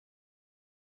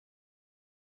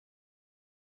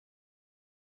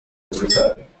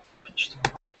return.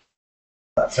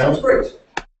 That sounds great.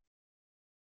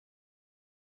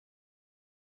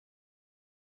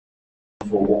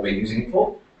 For what we're using it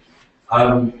for.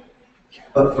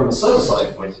 But from a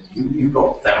server-side point of view, you've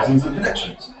got thousands of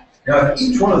connections. Now, if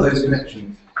each one of those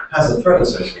connections has a thread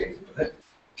associated with it,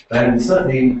 then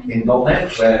certainly in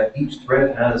 .NET, where each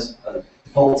thread has a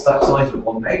default stack size of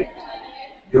 1 meg,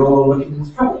 you're looking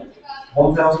into trouble.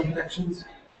 1,000 connections,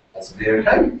 possibly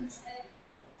okay.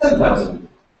 10,000,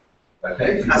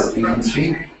 okay, as you can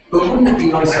see. But wouldn't it be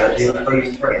nicer if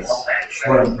those threads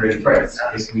weren't really threads,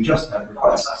 if we just had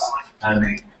requests?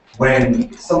 And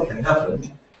when something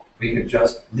happened, we could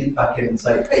just leap back in and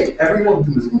say, hey, everyone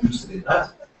who was interested in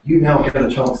that, you now get a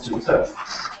chance to return.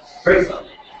 Great fun.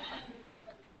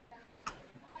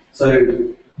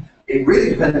 So it really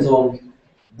depends on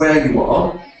where you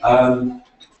are,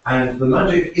 and the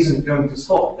magic isn't going to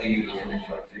stop the user from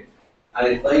interacting. And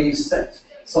if they set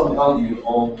some value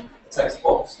on a text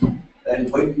box, then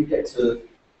when you get to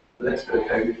the next bit of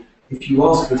code, if you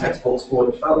ask the text box for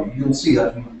its value, you'll see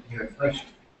that new information.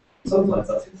 Sometimes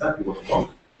that's exactly what you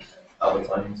want. Other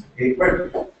times it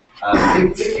won't.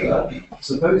 In particular,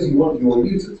 suppose you want your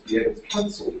user to be able to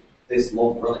cancel this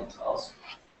long-running task.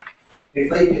 If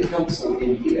they hit cancel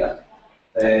in here,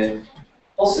 then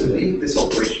possibly this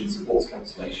operation supports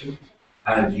cancellation,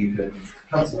 and you can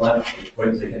cancel that, it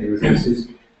won't take any resources.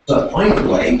 But either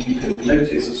way, you can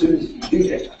notice as soon as you do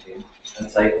get back in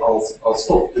and say, I'll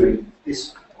stop doing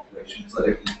this operation because I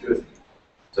don't need to do it.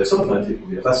 So sometimes it can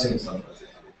be a blessing, sometimes it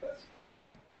can be a blessing.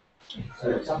 So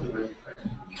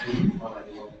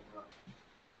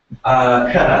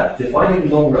defining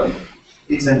long run.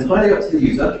 It's entirely up to the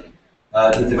user,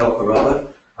 the developer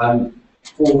rather.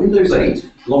 For Windows 8,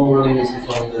 long running is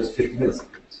defined as 50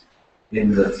 milliseconds.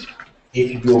 In that,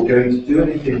 if you're going to do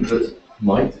anything that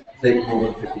might take more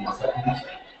than 15 seconds,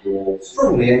 you're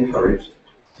strongly encouraged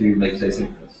to make it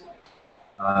asynchronous.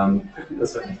 50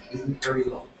 milliseconds isn't very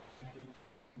long.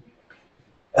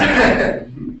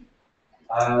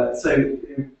 So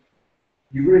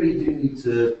you really do need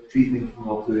to be thinking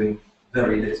of doing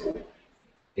very little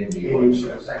in the order.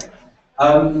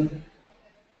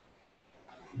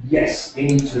 Yes, in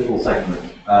each little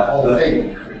segment.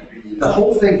 The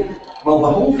whole thing, well,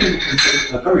 the whole thing can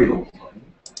take a very long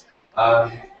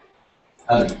time.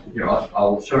 And you know,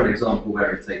 I'll show an example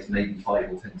where it takes maybe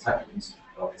 5 or 10 seconds.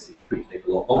 Obviously, it could take a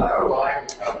lot longer.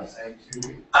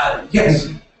 Yes.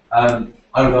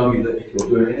 I would argue that if you're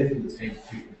doing anything that's going to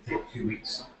take 2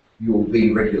 weeks, you'll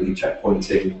be regularly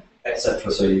checkpointing,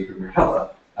 etc., so you can recover,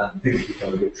 and things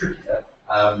become a bit trickier.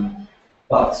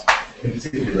 But in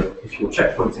particular, if you're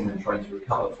checkpointing and trying to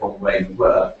recover from where you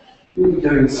were, you'll be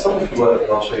doing some of the work that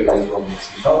I'll show you later on that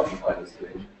some developing pilots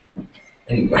doing.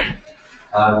 Anyway,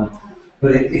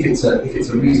 but if it's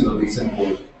a reasonably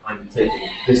simple, I'm taking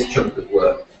this chunk of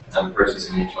work and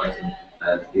processing each item,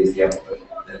 and here's the output,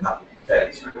 then that would be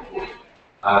fairly straightforward.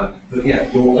 But yeah,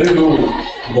 your overall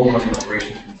long-running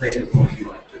operation can take as long as you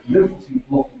like. But you don't want to be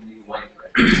blocking the UI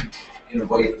thread in a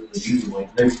way that the user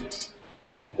might notice.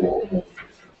 Or more.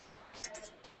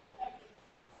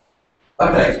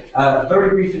 Okay, very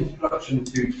brief introduction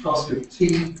to task of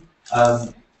T.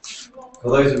 For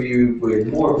those of you with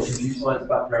more of a computer science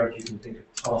background, you can think of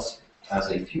task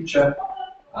as a future.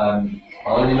 I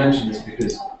only mention this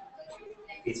because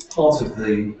it's part of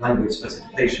the language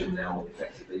specification now,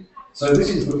 effectively. So this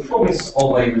is the promise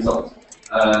of a result.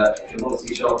 If you're not a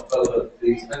C# developer,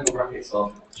 these angle brackets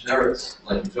are generics,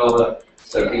 like in Java.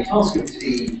 So a task of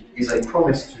T is a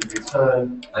promise to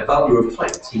return a value of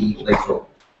type T later on.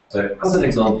 So as an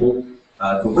example,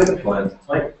 the web client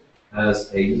type has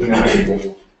a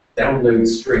variable download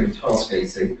string task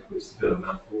async, which is a bit of a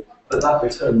mouthful, but that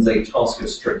returns a task of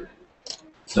string.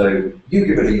 So you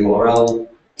give it a URL,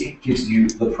 it gives you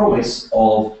the promise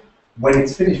of when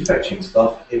it's finished fetching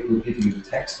stuff, it will give you the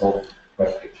text of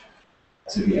web page.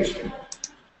 That's a HTML.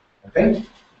 Okay?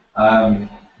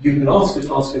 You can ask the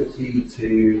task of T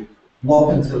to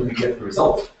log until you get the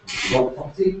result, the result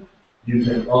property. You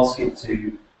can ask it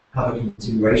to have a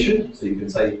continuation, so you can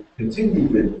say, continue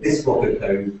with this block of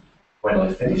code when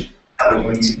I finish, or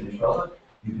when you finish rather.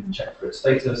 You can check for its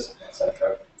status,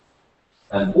 etc.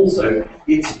 And also,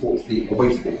 it supports the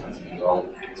awaitable pattern that I'll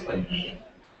explain.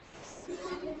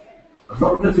 I'm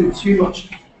not going to do too much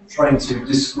trying to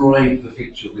describe the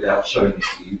feature without showing it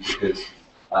to you, because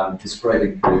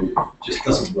describing code just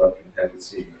doesn't work compared with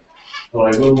seeing it.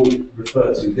 But I will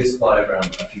refer to this diagram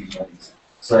a few times.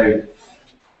 So,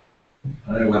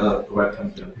 I don't know whether the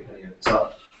webcam's going to pick any of this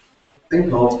up.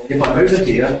 Think of, if I'm over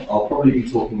here, I'll probably be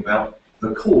talking about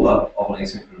the caller of an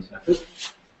asynchronous method.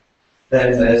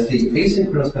 Then there's the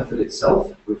asynchronous method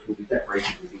itself, which will be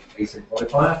decorated with the async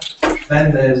modifier.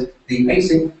 Then there's the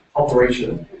async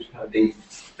operation, which can be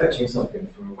fetching something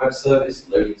from a web service,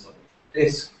 loading something from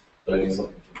disk, loading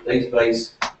something from a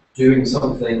database, doing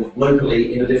something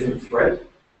locally in a different thread,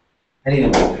 any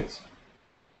number of things.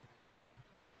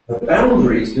 The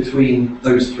boundaries between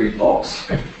those three blocks,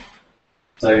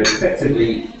 so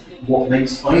effectively what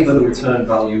makes either the return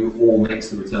value or makes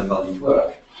the return value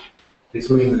work,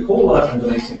 between the caller and the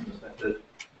asynchronous method,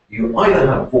 you either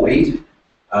have void,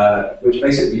 which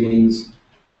basically means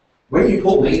when you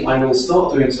call me, I will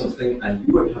start doing something and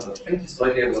you won't have the faintest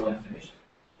idea when I'm finished.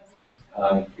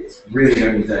 It's really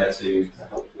only there to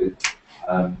help with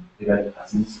event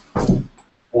patterns.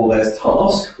 Or there's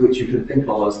task, which you can think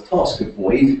of as task of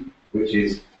void, which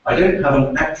is I don't have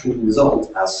an actual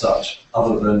result as such,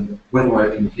 other than whether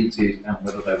I've completed and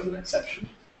whether there was an exception.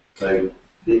 So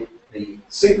the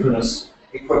synchronous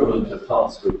equivalent of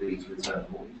task would be to return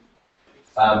void.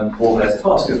 Or there's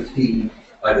task of T,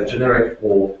 either generic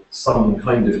or some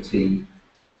kind of T.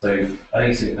 So an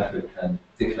async method can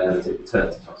declare that it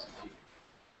returns task of T.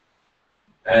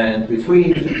 And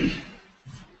within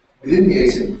the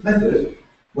async method,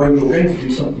 when you're going to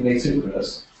do something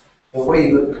asynchronous, the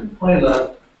way that the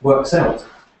compiler works out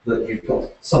that you've got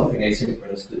something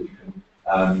asynchronous that you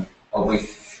can await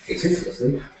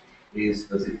asynchronously is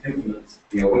that it implements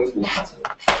the awaitable pattern,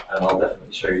 and I'll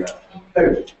definitely show you that in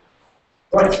code.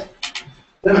 Right,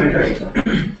 demo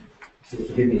code.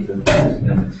 Forgive me for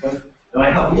this one. Now I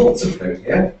have lots of code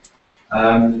here,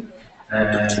 and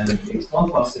it's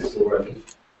 1:06 already.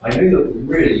 I know that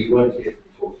really you won't hear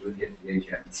from talk to at the end of the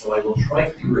AGM, so I will try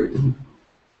to be rude.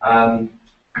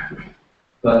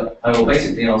 But I will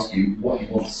basically ask you what you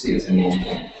want to see at any one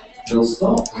point. We'll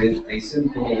start with a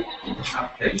simple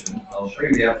application. I'll show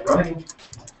you the app running,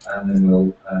 and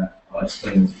then I'll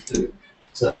explain what to do.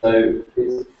 So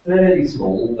it's fairly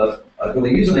small, but I've got a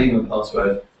username and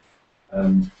password.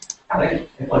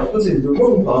 If I put in the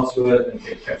wrong password and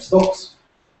hit kept stocks,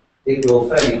 it will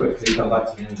fairly quickly come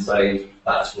back to me and say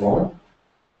that's wrong.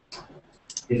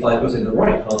 If I put in the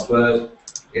right password,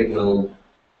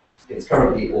 it's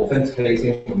currently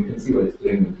authenticating, and you can see what it's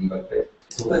doing with debug bit.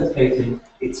 It's authenticating,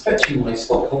 it's fetching my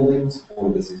stock holdings, all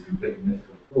of this is completely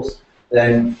mythical, of course.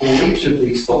 Then for each of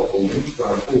these stock holdings,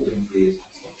 where a holding is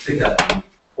stock ticker and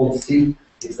quantity,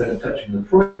 it's then fetching the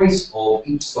price of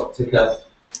each stock ticker,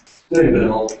 doing a bit of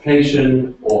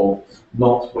multiplication, or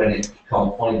not when it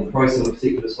can't find the price of a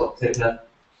particular stock ticker,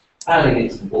 adding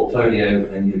it to the portfolio,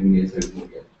 and then giving me a total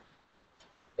again.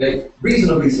 Okay,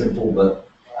 reasonably simple, but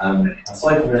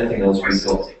aside from anything else, we've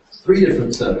got three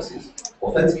different services: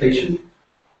 authentication,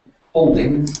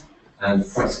 holdings, and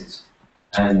prices.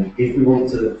 And if we want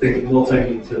to think not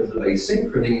only in terms of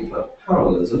asynchrony, but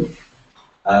parallelism,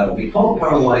 we can't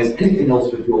parallelize anything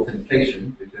else with the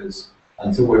authentication, because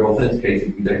until we're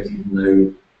authenticated, we don't even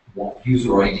know what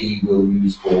user ID we'll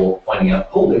use for finding out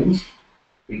holdings.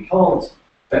 We can't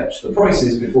fetch the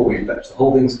prices before we fetch the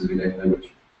holdings, because we don't know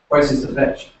which prices to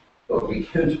fetch, but we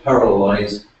could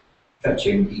parallelize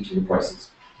fetching each of the prices.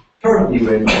 Currently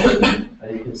we're not,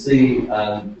 and you can see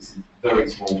this is very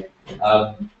small,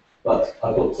 but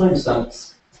I've got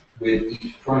timestamps with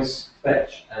each price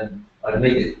fetch, and I've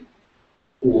made it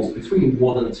pause between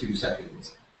 1 and 2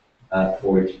 seconds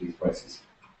for each of these prices.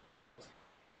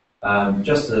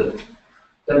 Just to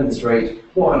demonstrate,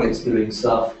 while it's doing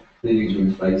stuff, the user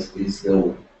interface is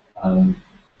still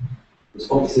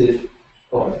responsive.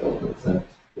 Oh, I forgot that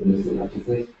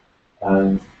actually.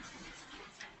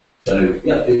 So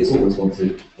yeah, it's all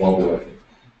responsive while we're working.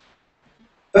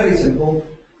 Very simple.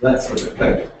 Let's look at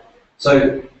code.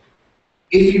 So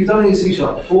if you've done any C#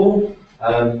 before,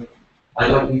 I'd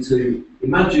like you to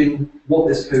imagine what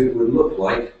this code would look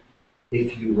like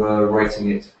if you were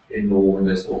writing it in normal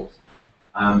Windows forms.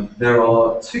 There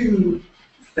are two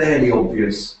fairly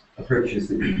obvious approaches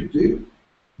that you could do.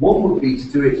 One would be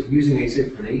to do it using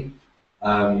asynchrony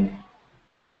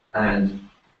and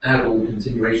add all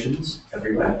continuations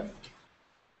everywhere,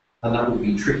 and that would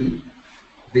be tricky.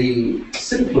 The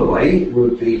simpler way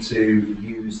would be to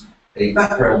use a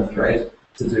background thread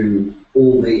to do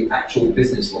all the actual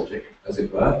business logic, as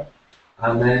it were,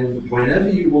 and then whenever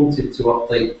you wanted to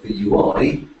update the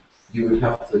UI, you would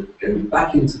have to go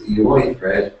back into the UI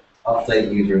thread, update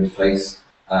the user interface,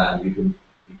 and you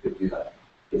could do that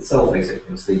itself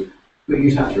asynchronously, but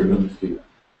you'd have to remember to do that.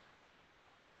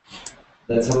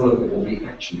 Let's have a look at what we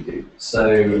actually do. So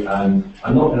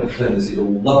I'm not going to pretend this is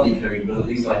all lovely code, but at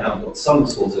least I have got some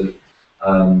sort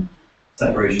of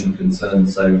separation of concern.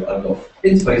 So I've got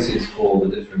interfaces for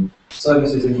the different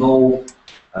services involved.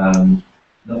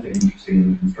 nothing interesting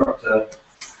in the constructor.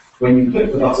 When you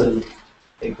click the button,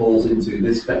 it calls into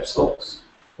this fetch stocks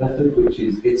method, which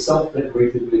is itself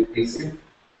decorated with async,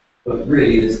 but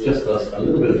really there's just a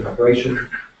little bit of preparation.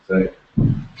 So it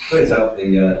clears out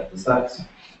the stacks,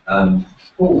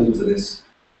 calls into this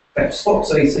fetch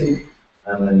stocks async,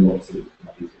 and then lots of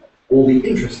all the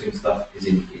interesting stuff is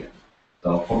in here.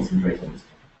 So I'll concentrate on this.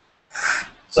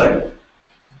 So,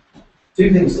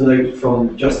 two things to note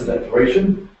from just the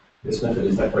declaration. This method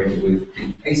is decorated with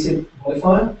the async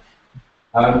modifier.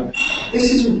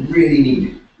 This isn't really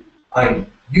needed.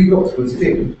 You got to put it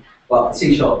in, but the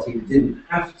C# team didn't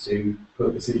have to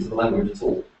put this into the language at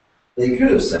all. They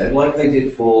could have said, like they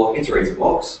did for iterator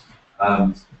blocks,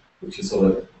 which is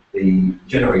sort of the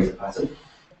generator pattern,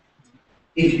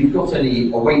 if you've got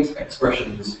any await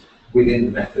expressions within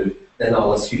the method, then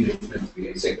I'll assume it's meant to be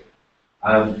async.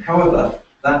 However,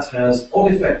 that has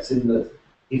odd effects in that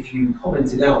if you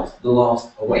commented out the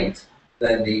last await,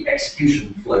 then the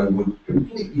execution flow would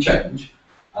completely change,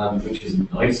 which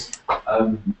isn't nice.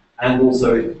 And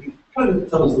also, it kind of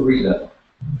tells the reader,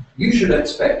 you should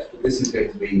expect that this is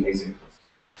going to be asynchronous.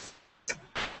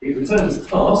 It returns a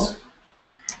task,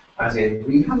 as in,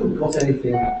 we haven't got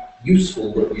anything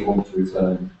useful that we want to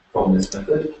return from this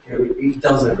method. It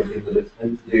does everything that it's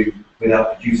meant to do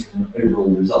without producing an overall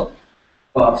result.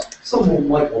 But someone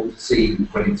might want to see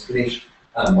when it's finished,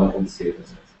 and might want to see it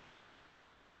as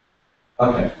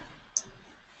okay.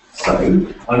 So,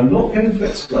 I'm not going to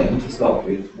explain to start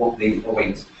with what the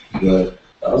await keyword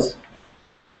does,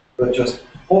 but just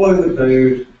follow the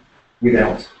code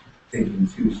without thinking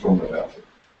too strongly about it.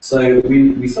 So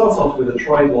we start off with a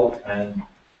try block, and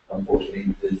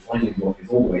unfortunately the finding block is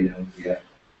all the way down here.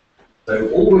 So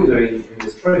all we're doing in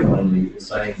this try finally is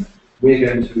saying we're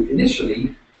going to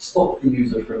initially stop the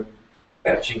user from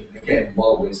fetching again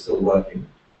while we're still working.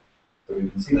 So we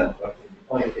can see that working.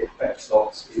 If I hit fetch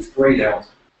stocks, it's grayed out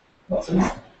button.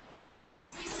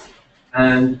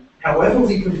 And however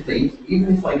we complete,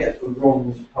 even if I get the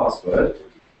wrong password,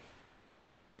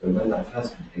 so when that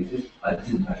has completed, I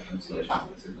didn't have cancellation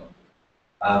for this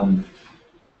example.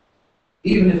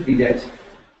 Even if we get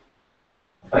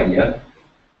a failure,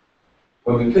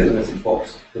 when we clear the message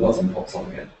box, the button pops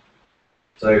on again.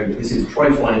 So this is try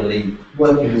finally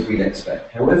working as we'd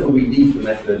expect. However we leave the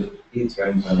method, it's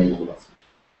going to enable the button.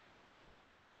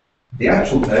 The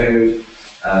actual code,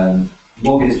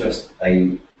 log is just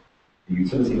a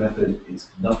utility method. It's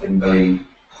nothing very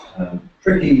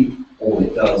tricky. All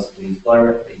it does is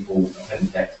directly call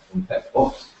append text from text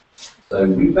box. So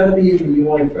we better be in the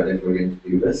UI thread if we're going to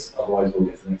do this, otherwise we'll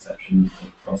get an exception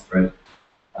of cross-thread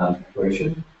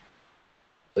declaration.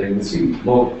 So you can see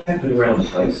log peppered around the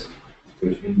place,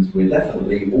 which means we're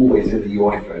definitely always in the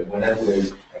UI thread whenever we're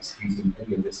executing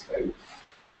any of this code.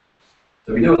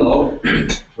 So we do a log,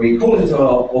 we call into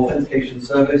our authentication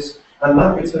service, and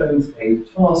that returns a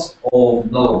task of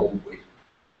nullable query.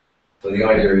 So the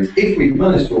idea is, if we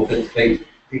manage to authenticate,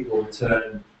 it will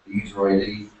return the user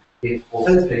ID. If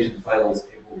authentication fails,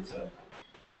 it will return.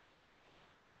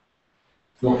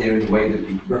 It's not the only way that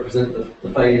we can represent the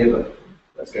failure, but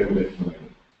let's go with it for a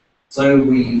moment. So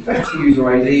we fetch the user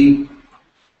ID,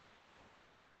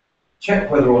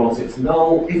 check whether or not it's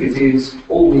null. If it is,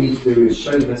 all we need to do is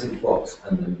show the message box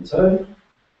and then return.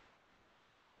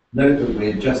 Note that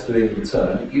we're just doing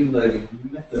return, even though the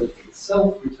method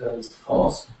itself returns the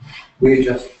task, we're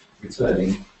just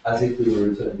returning as if we were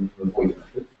returning from a void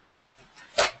method.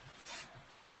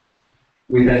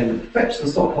 We then fetch the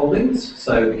stock holdings.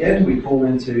 So again, we call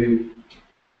into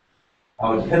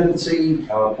our dependency,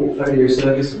 our portfolio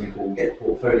service, and we call get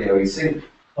portfolio async,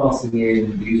 passing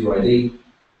in the user ID.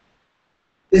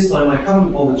 This time I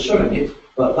haven't bothered showing it,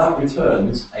 but that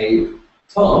returns a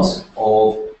task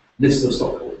of list of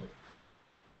stock holdings.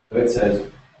 So it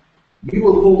says, you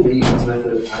will call me this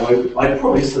method, and I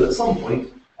promise that at some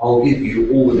point I'll give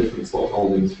you all the different stock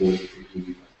holdings for the particular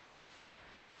user.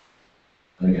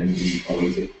 And again, we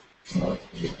always it.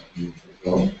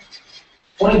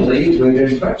 Finally, we're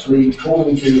going to actually call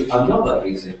into another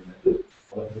async method.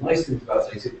 One of the nice things about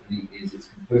asynchrony is its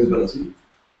composability.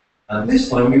 And this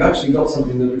time we've actually got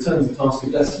something that returns the task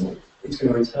of decimal. It's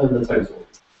going to return the total.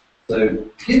 So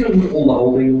given all the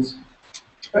holdings,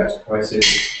 fetch prices,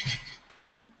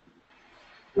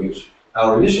 which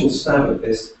our initial stab at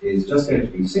this is just going to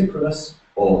be synchronous,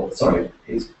 or sorry,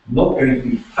 it's not going to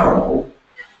be parallel,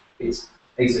 it's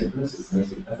asynchronous, it's an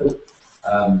async method.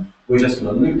 We're just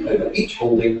going to loop over each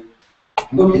holding,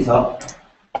 look it up,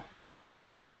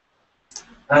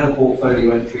 add a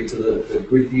portfolio entry to the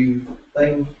grid view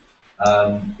thing.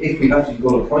 If we've actually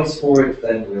got a price for it,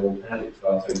 then we'll add it to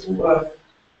our total worth.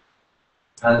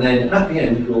 and then at the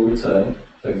end we'll return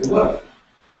total worth.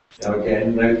 Now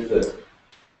again, note that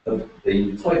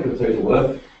the type of total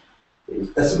worth is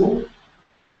decimal.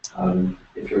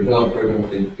 If you're a Java programmer,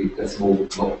 think big decimal,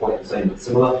 not quite the same but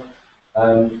similar.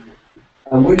 And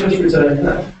we're just returning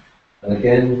that. And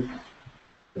again,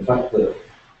 the fact that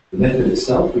the method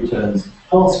itself returns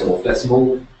Pascal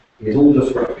decimal is all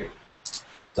just wrapping.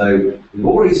 So we've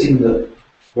already seen that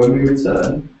when we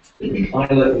return, the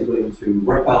compiler is going to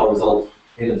wrap our result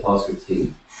in a task of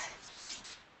T.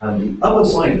 And the other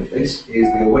side of this is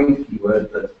the await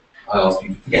keyword that I asked you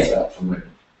to forget about for a moment.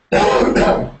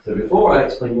 So before I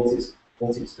explain what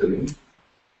it's doing,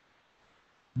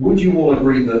 would you all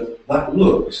agree that that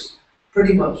looks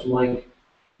pretty much like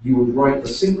you would write the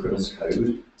synchronous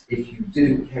code if you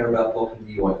didn't care about blocking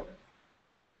the UI?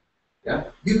 Yeah?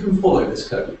 You can follow this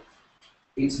code.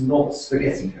 It's not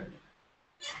spaghetti code.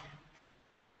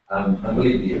 And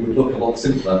believe me, it would look a lot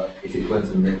simpler if it went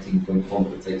in an 18-point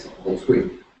font that takes up the whole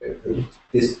screen.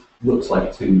 This looks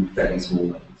like two fairly small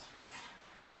numbers.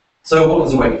 So what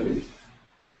does await do?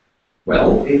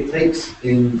 Well, it takes,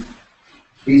 in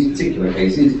these particular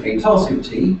cases, a task of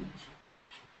T,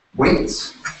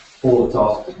 waits for the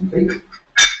task to complete,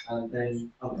 and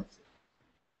then unlocks it.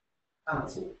 And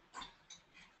that's all.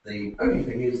 The only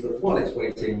thing is that while it's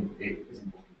waiting, it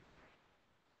isn't blocking.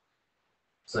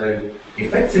 So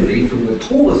effectively, from the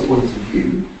caller's point of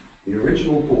view, the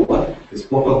original caller, this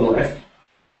block on the left,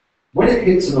 when it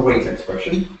hits an await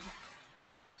expression,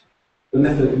 the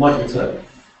method might return.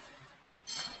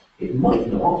 It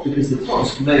might not, because the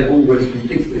task may have already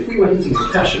completed. If we were hitting the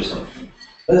cache or something,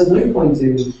 there's no point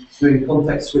in doing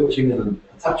context switching and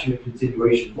attaching a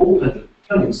continuation, all kinds of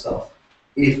cunning stuff,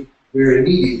 if we're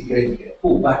immediately going to get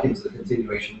pulled back into the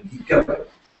continuation and keep going.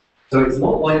 So it's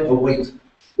not like await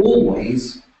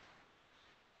always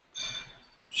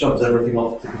shoves everything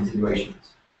off to continuations.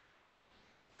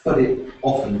 But it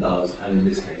often does, and in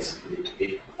this case,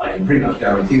 I can pretty much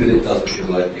guarantee that it does because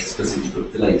I explicitly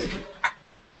put delays in it.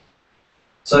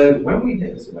 So when we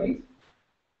hit this await,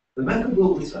 the method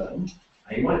will return,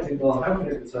 and you might think, well, how can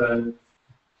it return?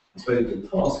 I suppose the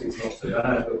task is not so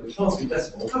bad, but the task is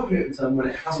decimal. How can it return when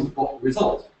it hasn't got the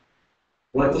result?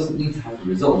 Well, it doesn't need to have the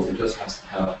result, it just has to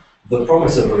have the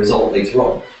promise of a result later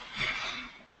on.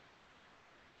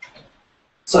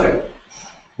 So,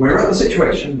 we're at the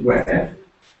situation where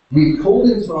we've called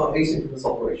into our asynchronous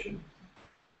operation,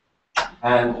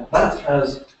 and that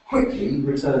has quickly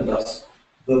returned us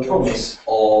the promise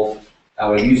of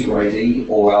our user ID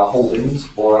or our holdings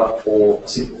or a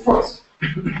single price.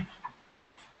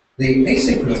 The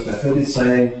asynchronous method is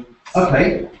saying,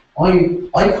 okay, I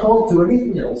can't do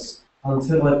anything else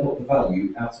until I've got the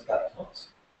value out of that task.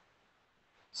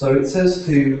 So it says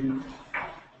to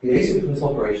the asynchronous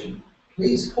operation,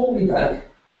 please call me back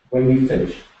when you've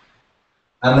finished.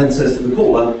 And then says to the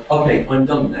caller, okay, I'm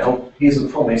done now. Here's a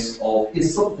promise of,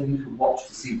 here's something you can watch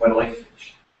to see when I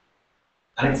finish.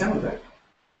 And it's out of there.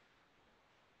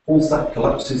 Full stack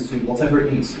collapses to whatever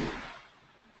it needs to.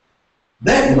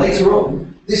 Then, later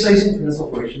on, this asynchronous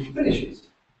operation finishes.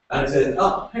 And it says,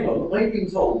 hang on, I've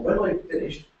been told when I've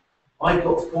finished, I've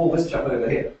got to call this chap over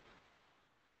here.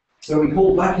 So we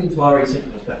call back into our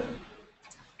asynchronous method.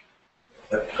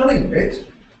 The cunning bit,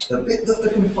 the bit that the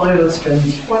compiler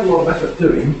spends quite a lot of effort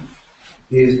doing,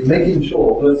 is making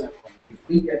sure that if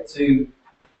we get to,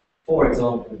 for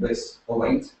example, this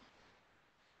await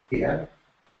here,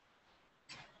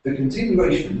 the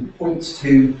continuation points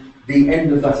to the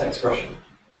end of that expression.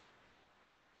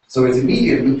 So it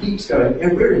immediately keeps going,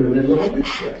 and we're in the middle of a loop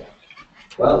here.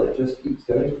 Well, it just keeps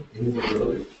going in the middle of a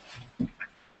loop.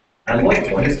 And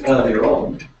likewise, earlier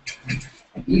on,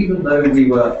 even though we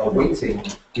were awaiting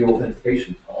the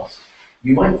authentication task,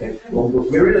 you might think, hang on, but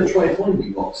we're in a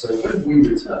try-find block, so when we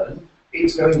return,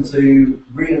 it's going to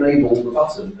re-enable the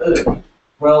button early.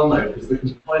 Well, no, because the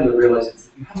compiler realizes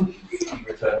that you haven't really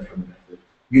returned from the method.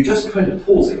 You're just kind of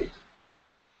pausing it.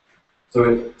 So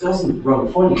it doesn't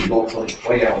run finding blocks on its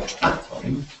way out at that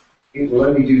time. It will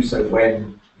only do so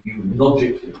when you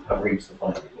logically have reached the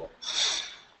finding block.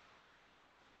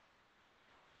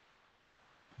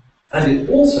 And it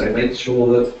also makes sure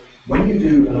that when you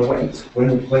do an await,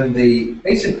 when the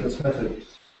asynchronous method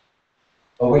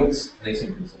awaits an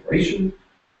asynchronous operation,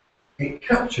 it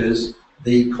captures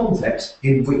the context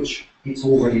in which it's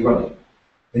already running.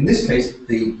 In this case,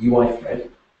 the UI thread,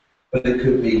 but it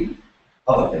could be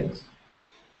other things.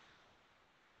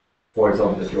 For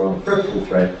example, if you're on a threadful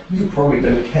thread, you probably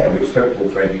don't care which threadful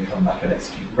thread you come back and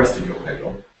execute the rest of your code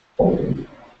on, probably.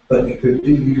 But you could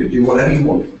do whatever you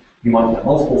want. You might have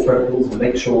multiple thread pools and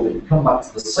make sure that you come back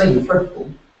to the same thread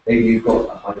pool Maybe you've got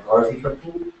a high priority thread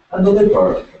pool and a low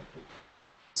priority thread pool.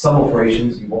 Some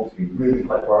operations you want to be really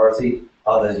high priority,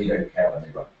 others you don't care when they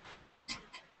run.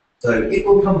 So it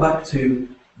will come back to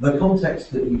the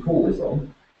context that you call this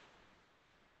on,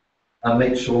 and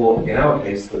make sure, in our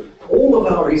case, that all of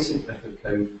our async method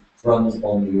code runs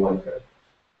on the UI code.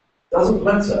 Doesn't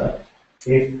matter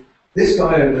if this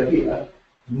guy over here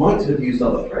might have used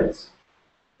other threads,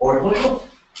 or it might not.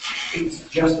 It's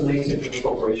just an asynchronous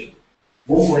operation.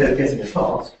 One way of getting a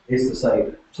task is to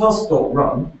say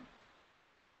task.run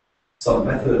some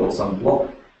method or some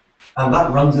block, and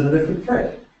that runs in a different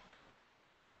thread.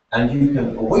 And you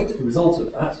can await the result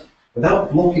of that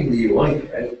without blocking the UI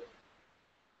thread.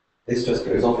 This just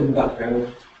goes off in the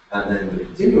background, and then the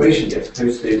continuation gets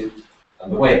posted,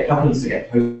 and the way it happens to get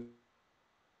posted,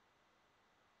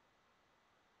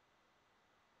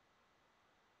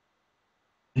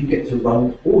 you get to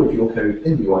run all of your code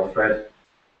in the UI thread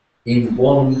in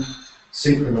one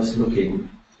synchronous looking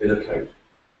bit of code.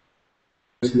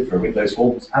 For Windows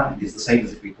Forms and is the same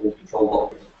as if we called control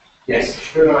block. Yes?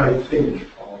 Should I think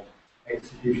of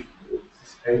execution rules?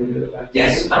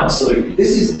 Yes, absolutely.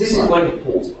 This is like a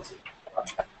pause button.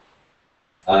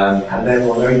 And then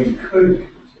on only code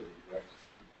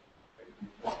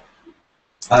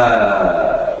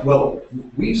well,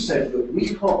 we've said that we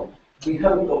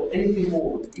haven't got anything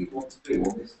more that we want to do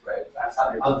on this thread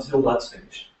until that's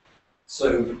finished.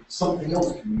 So something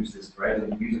else can use this thread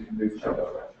and the user can move through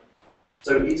around.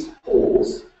 So it's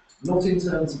paused, not in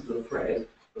terms of the thread,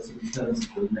 but in terms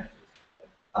of the method.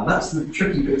 And that's the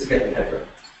tricky bit to get your head around.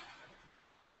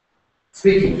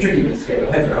 Speaking of tricky bits to get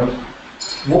your head around,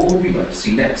 what would we like to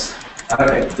see next?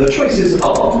 Okay, the choices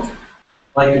are,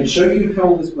 I can show you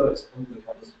how this works under the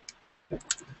covers.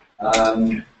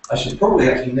 I should probably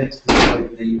actually next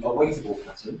describe the awaitable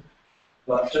pattern,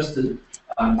 but just to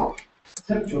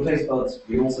tempt your taste buds,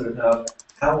 we also have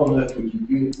how on earth would you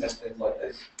unit test things like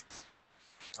this.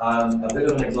 A bit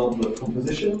of an example of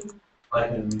composition. I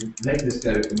can make this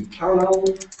go in parallel.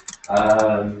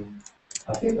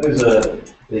 I think those are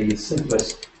the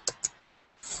simplest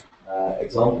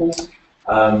examples.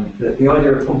 The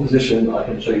idea of composition, I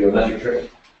can show you a magic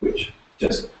trick, which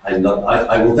just I love.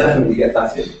 I will definitely get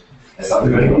that in.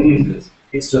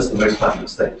 It's just the most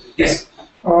fabulous thing. Yes.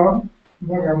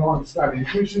 Maybe I'm not understanding.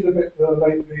 Can you see the bit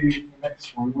the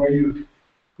next one where you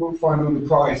go find all the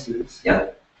prices?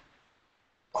 Yeah.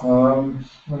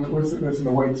 There's an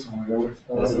await somewhere.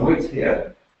 There's an await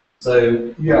here.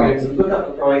 So yeah, you have to look up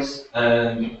the price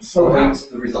and await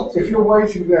the result. If you're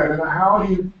waiting there, then how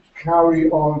do you carry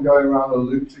on going around the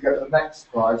loop to get the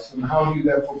next price, and how do you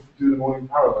therefore do them all in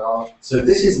parallel? So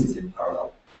this isn't in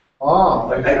parallel.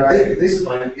 Okay. This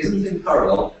line isn't in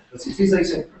parallel, but it is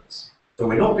asynchronous. So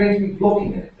we're not going to be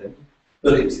blocking anything,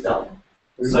 but it's done.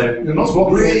 So it's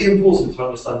really important to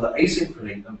understand that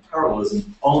asynchrony and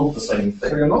parallelism aren't the same thing.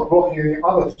 So you're not blocking any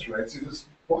other threads, you're just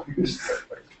blocking this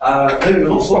thread. No, you're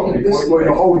not blocking this thread.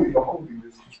 You're holding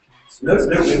this. No,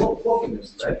 we're not blocking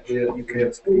this thread.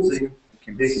 We're pausing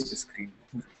this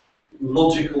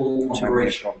logical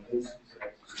operation.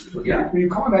 Yeah. But you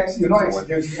can't you're not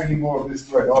executing any more of this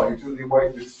thread, are you? Till the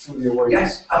await.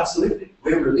 Yes, absolutely.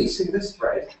 We're releasing this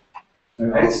thread.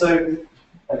 And so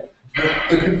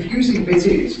the confusing bit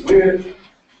is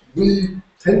we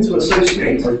tend to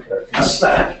associate a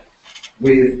stack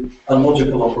with a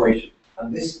logical operation,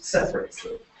 and this separates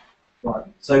them. Right.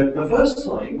 So the first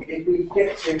time, if we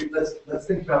get to let's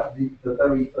think about the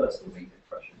very first await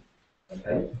expression.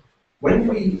 Okay. When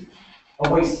we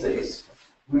await this,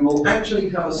 we will actually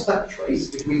have a stack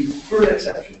trace. If we throw an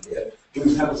exception here, we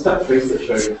will have a stack trace that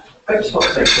shows fetch stock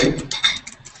section,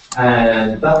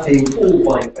 and that being called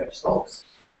by fetch stocks,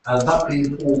 and that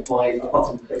being called by a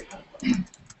button click handler.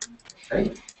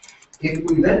 Okay. If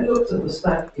we then looked at the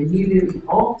stack immediately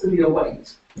after the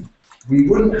await, we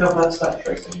wouldn't have that stack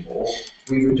trace anymore.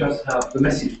 We would just have the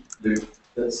message loop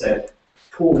that said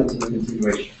call into the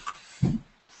continuation.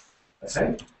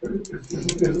 Okay.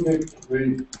 Isn't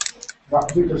it that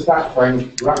particular stack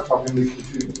frame wrapped up in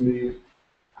the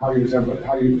how you in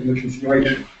the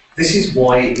continuation? This is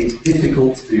why it's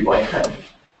difficult to do by hand.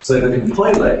 So the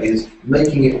compiler is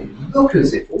making it look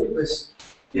as if all this,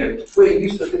 we're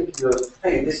used to thinking of,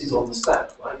 hey, this is on the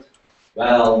stack, right?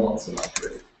 Well, not so much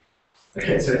really.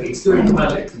 Okay, so it's doing the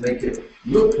magic to make it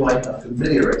look like a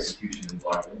familiar execution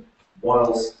environment,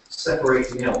 whilst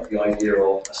separating out the idea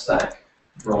of a stack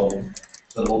from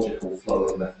the logical flow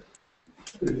of method.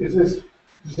 Is it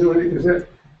really difficult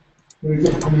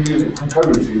to use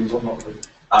concurrency or not?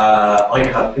 I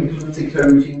have implemented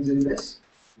coroutines in this,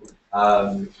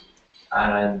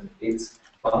 and it's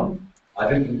fun.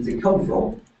 I've implemented come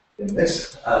from in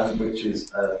this, which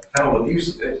is how the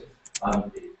use of it.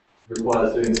 It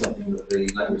requires doing something that the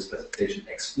language specification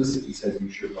explicitly says you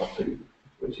should not do,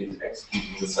 which is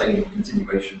executing the same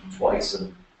continuation twice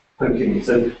and poking it.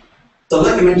 So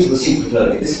like I mentioned the secret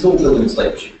earlier, this is all built in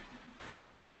state machine.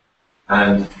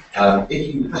 And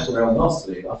if you hack around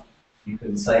nastily enough, you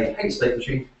can say, hey, state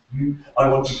machine, I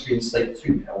want you to be in state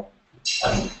 2 now.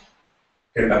 And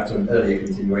go back to an earlier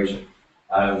continuation.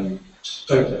 Don't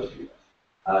do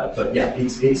that. But yeah,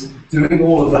 it's doing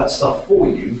all of that stuff for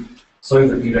you so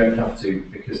that you don't have to,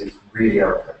 because it's really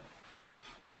error-prone.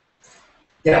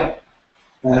 Yeah.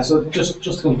 So just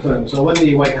to confirm, so when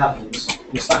the await happens,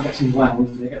 the stack gets unwound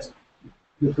and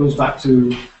it goes back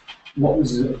to what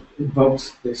was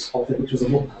invoked this whole thing, which was a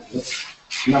button handler.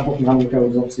 And that button handler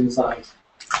goes obviously inside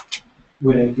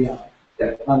with API.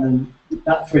 Yeah. And then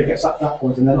that thread gets at that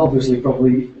point, and then obviously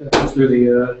probably goes through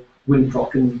the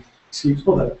WinProc and Skeet's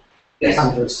other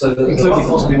handlers. So including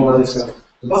possibly more of this stuff.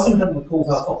 The button handler calls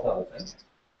out top level thing,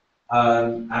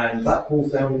 and that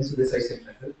calls down into this async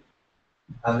method.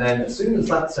 And then as soon as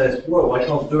that says, whoa, I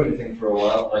can't do anything for a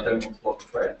while, I don't want to block the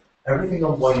thread, everything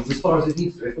unwinds as far as it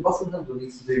needs to. If the button handler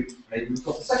needs to do, maybe we've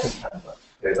got a second handler,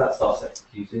 that starts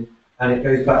executing, and it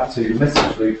goes back to the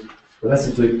message loop. The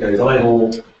message loop goes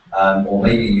idle, or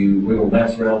maybe you wiggle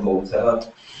mouse around or whatever.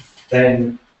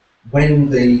 Then when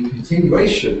the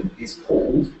continuation is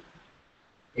called,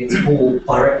 it's called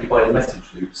directly by the message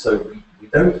loop, so we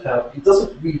don't have, it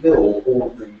doesn't rebuild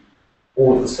all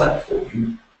of the stack for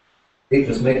you. It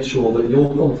just makes sure that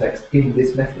your context in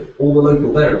this method, all the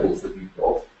local variables that you've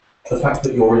got, the fact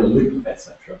that you're in a loop,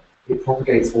 etc., it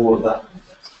propagates all of that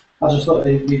context. I just thought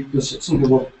there's some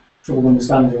people have trouble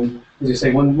understanding, as you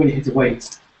say, when you hit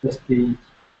await, the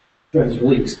thread is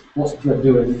released. What's the thread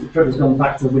doing? If the thread has gone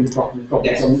back to the WinProc and the proc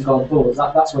has gone forward,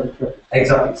 that's where the thread is.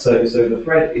 Exactly. So the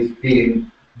thread is being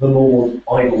the normal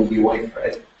idle UI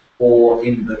thread, or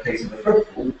in the case of the thread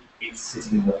pool, it's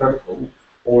sitting in the thread pool,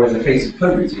 or in the case of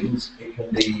coroutines, it can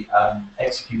be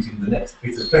executing the next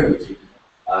bit of coroutine.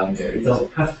 It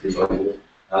doesn't have to be idle.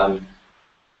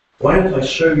 Why don't I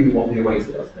show you what the await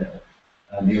does now?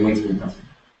 The await will happen.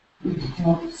 You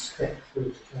can't step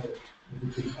through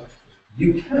to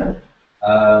You can.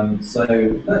 So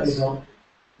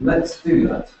let's do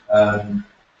that.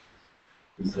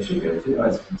 I should be able to. I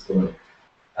can install it.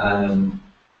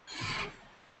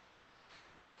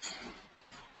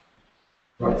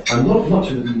 Right, I'm not much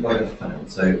of a debugger fan,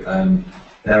 so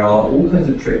there are all kinds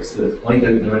of tricks that I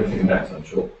don't know anything about, I'm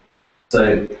sure.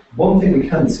 So one thing we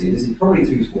can see, this is probably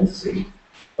too small to see,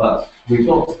 but we've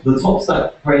got the top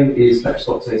stack frame is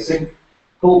fetch.async,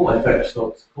 called by fetch,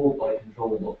 called by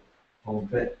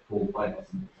control.concat, called by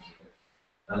button.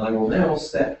 And I will now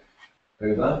step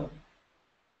over,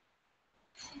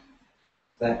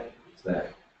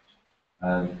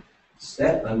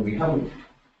 step, and we haven't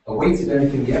awaited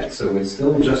anything yet, so we're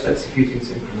still just executing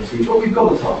synchronously, but we've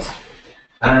got a task.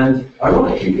 And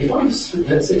ironically, if I just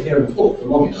sit here and talk for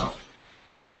long enough,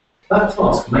 that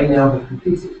task may now have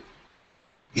completed,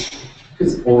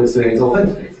 because all it's doing is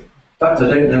authenticating. In fact, I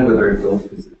don't know whether it will,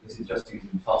 because this is just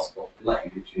using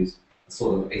task.delay, which is a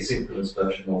sort of asynchronous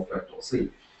version of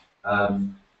thread.sleep.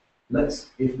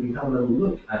 If we have a little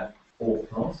look at fourth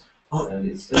task, and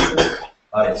it's still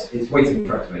it's waiting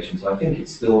for activation, so I think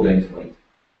it's still going to wait.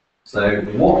 So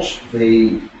watch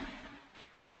the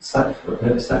stack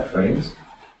frames.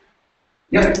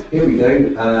 Yep, here we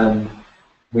go.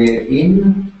 We're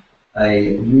in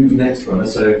a move next runner,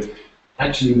 so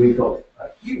actually we've got a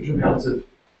huge amount of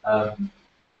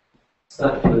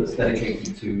stack that's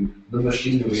dedicated to the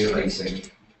machinery of async,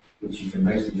 which you can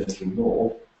mostly just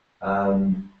ignore.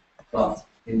 But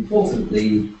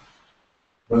importantly,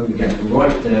 when we get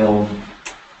right down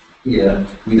here,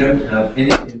 we don't have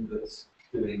anything that's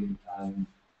doing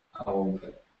our own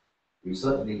thing. We've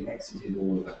certainly exited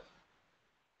all of that.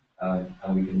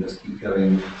 And we can just keep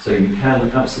going. So you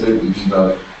can absolutely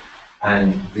debug,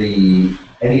 and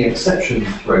any exceptions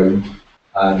thrown,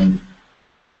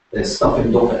 there's stuff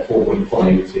in .NET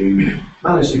 4.5 to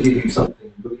manage to give you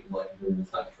something looking like a normal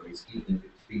tag trace, even if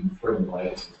it's been thrown by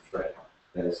a thread.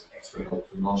 There's extra help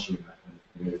for marshalling that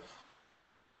kind of thing.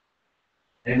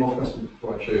 Any more questions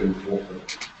before I show you what the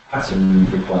pattern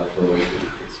required for a way to do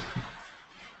this?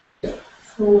 Yeah.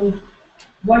 So,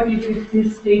 what if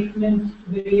this statement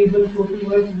variable total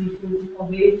was equal to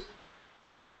await?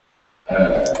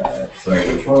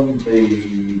 Sorry, which one?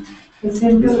 The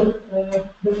simple,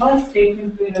 the first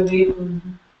statement where await was.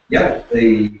 Yeah,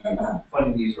 the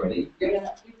finding user ID. Yeah.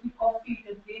 Yeah, if you copy it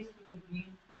and paste it again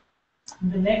in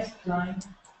the next line.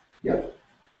 Yeah.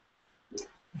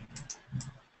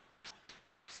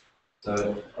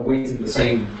 So awaiting the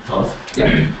same task.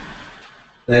 Yeah.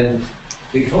 Then,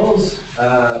 because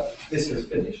this was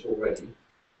finished already,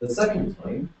 the second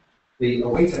time, the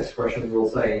await expression will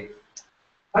say,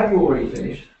 have you already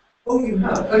finished? Oh, you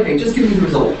have. Okay, just give me the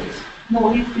result, please.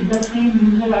 No, if the same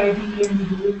user ID can we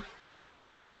do it.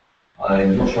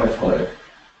 I'm not sure I follow.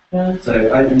 Uh, So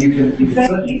you can certainly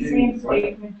exactly do, same right?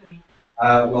 statement.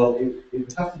 Well, it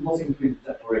would have to not include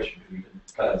the declaration because you can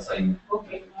put the same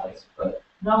Okay. place. But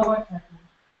Now what happens?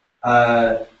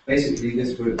 basically,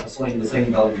 this would assign the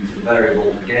same value to the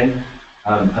variable again,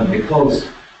 and because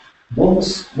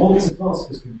once a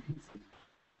task is completed,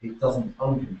 it doesn't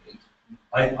uncomplete.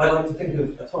 I like to think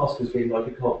of a task as being like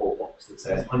a cardboard box that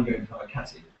says, I'm going to have a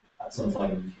cat in at some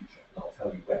time in the future, and I'll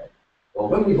tell you when. Well,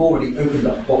 when we've already opened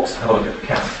that box to have a look at the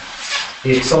cat,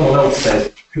 if someone else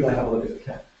says, could I have a look at the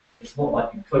cat? It's not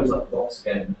like you close up the box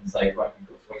again and say, right, you've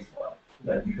got to wait a while.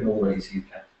 Then you can already see the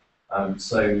cat.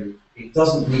 So it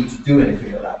doesn't need to do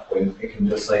anything at that point. It can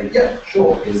just say, yeah,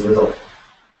 sure, here's the result.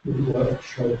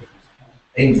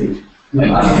 Indeed.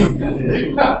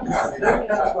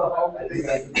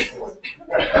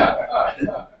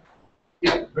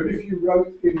 Yeah, but if you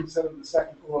wrote instead of the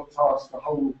second order task the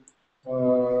whole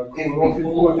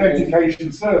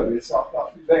authentication service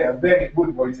up there, then it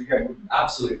would wait again, wouldn't it?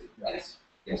 Absolutely, yes.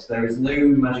 Yes, there is no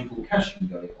magical caching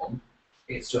going on.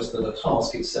 It's just that the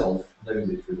task itself knows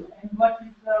it through the. And what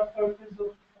is the purpose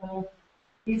of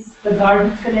is the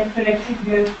garbage collector active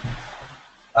here?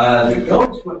 The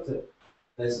garbage collector,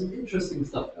 there's some interesting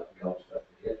stuff about the garbage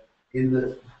collector here, in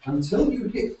that until you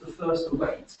hit the first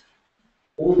await,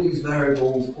 all these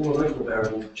variables, all the local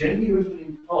variables,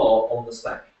 genuinely are on the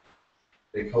stack.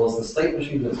 Because the state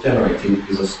machine that's generated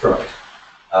is a struct.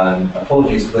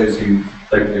 Apologies to those who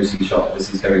don't know C#, this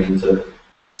is going into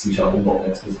C# and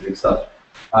 .NET specific stuff.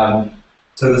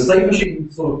 So the state machine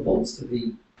sort of wants to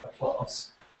be a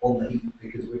class on the heap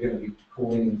because we're going to be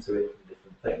calling into it for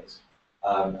different things.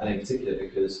 And in particular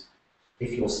because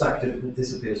if your stack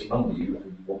disappears from under you and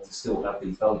you want to still have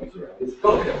these values around, it's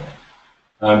got to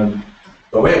go.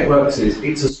 The way it works is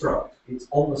it's a struct, it's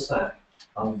on the stack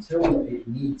until it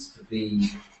needs to be,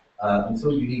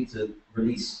 until you need to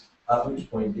release, at which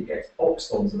point it gets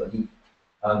boxed onto the heap.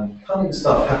 Cunning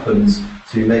stuff happens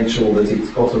to make sure that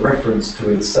it's got a reference to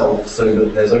itself so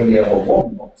that there's only ever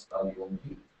one box value on the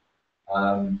heap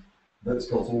that's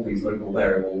got all these local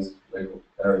variables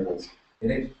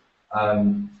in it.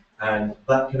 And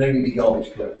that can only be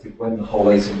garbage collected when the whole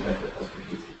async method has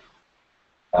completed.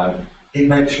 It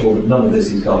makes sure that none of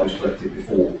this is garbage collected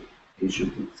before it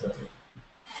should be certain.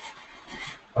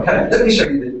 Okay, let me show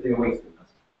you the awaitable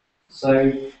pattern.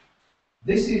 So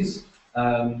this is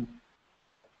an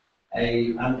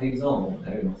example.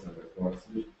 No, not so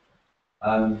solution.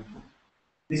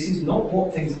 This is not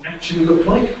what things actually look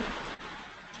like,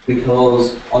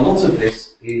 because a lot of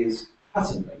this is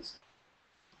pattern-based.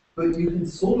 But you can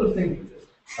sort of think of it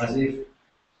as if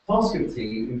task of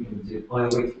T implemented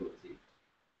awaitable of T.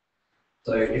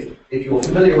 So if you're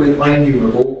familiar with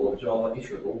IEnumerable or Java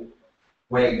iterable,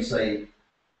 where you say,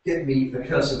 get me the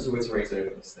cursor to iterate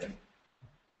over this thing,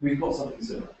 we've got something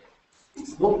similar.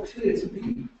 It's not clear to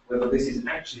me whether this is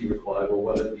actually required or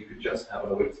whether you could just have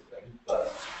an awaited thing,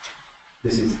 but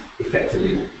this is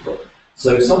effectively what we've got.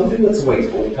 So something that's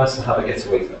awaitable has to have a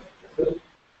getAwaiter method,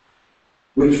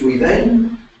 which we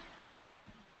then,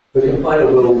 the compiler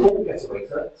will call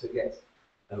getAwaiter to get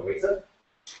an awaiter,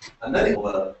 and then it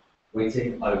will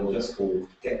waiting, I will just call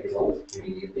getResult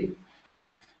immediately.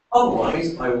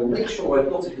 Otherwise, I will make sure I've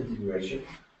got a continuation,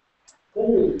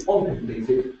 all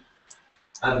onCompleted,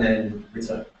 and then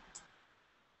return.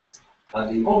 And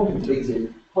the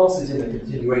onCompleted passes in a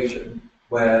continuation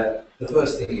where the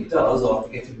first thing it does after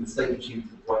getting the state machine to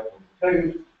the right on the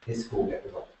code is to call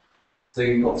getResult. So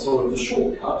you've got sort of the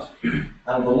shortcut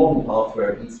and the long path where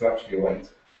it needs to actually await.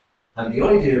 And the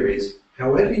idea is,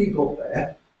 however you got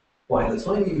there, by the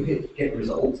time you hit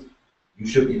getResult, you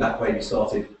should be back where you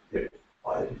started.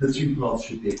 The two paths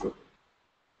should be equivalent.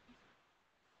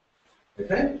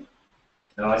 Okay?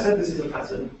 Now I said this is a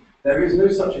pattern. There is no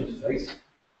such interface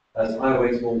as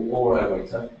iAwaitable or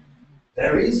iAwaiter.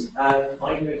 There is an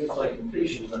iNotify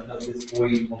completion that has this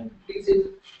void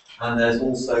onCompleted, and there's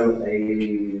also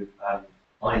a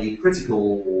IE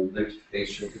critical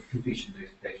notification, completion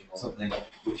notification or something,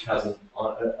 which has a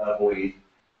void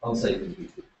unsafe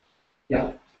completed.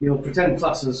 Yeah, your pretend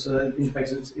classes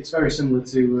interface, it's very similar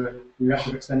to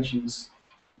reactive extensions.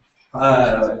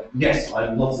 Yes,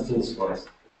 I'm not at all surprised.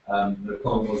 The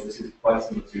problem was this is quite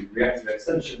similar to reactive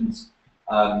extensions,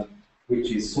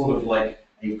 which is sort of like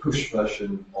a push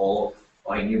version of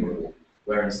IEnumerable,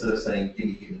 where instead of saying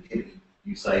gimme, gimme, gimme,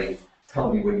 you say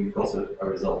tell me when you've got a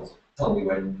result, tell me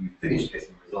when you've finished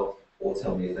getting a result, or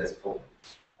tell me if there's a problem.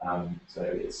 So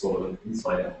it's sort of an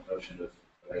inside-out version of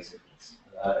asynchronous,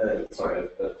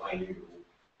 of immutable,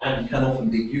 and can often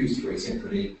be used for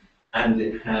asynchrony. And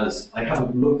it has, I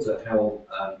haven't looked at how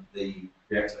the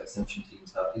Reactor extension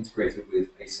teams have integrated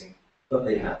with async, but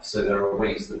they have. So there are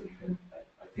ways that you can,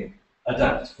 I think,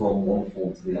 adapt from one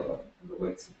form to the other, and the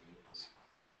way something was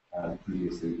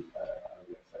previously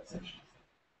Reactor extension.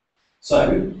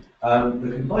 So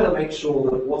the compiler makes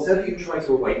sure that whatever you try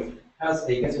to await has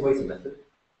a getAwaiter method,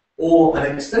 or an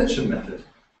extension method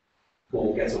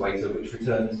called getAwaiter, which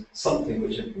returns something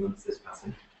which implements this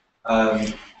pattern.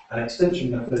 An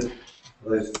extension method, for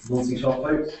those non-C#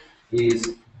 folks,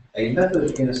 is a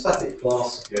method in a static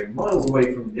class going miles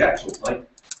away from the actual type,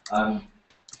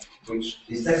 which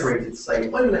is decorated to say,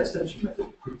 I'm an extension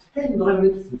method, pretend I'm an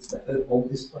instance method on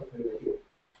this type over here.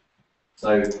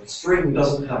 So string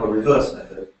doesn't have a reverse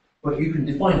method, but you can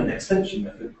define an extension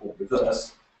method called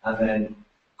reverse, and then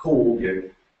call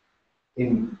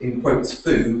in quotes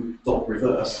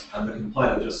foo.reverse, and the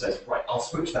compiler just says, right, I'll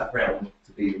switch that round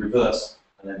to be reverse,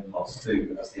 and then pass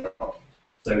foo as the argument.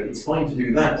 So it's fine to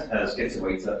do that as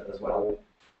getAwaiter as well,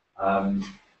 to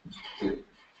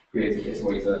create a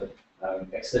getAwaiter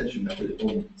extension method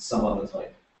on some other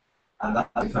type. And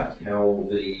that's in fact how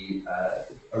the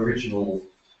original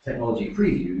technology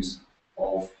previews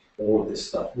of all of this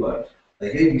stuff worked.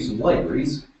 They gave you some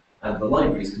libraries, and the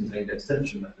libraries contained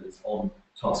extension methods on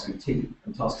task of T,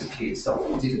 and task of T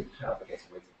itself didn't have a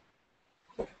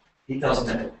getAwaiter. It does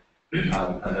now,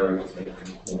 and they're able to make it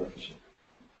more efficient.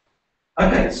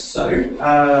 Okay, so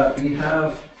we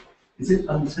have, is it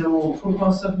until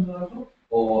 7:15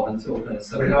 or until kind of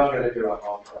 7? We're not going to do our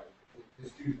half right.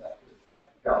 Just do that.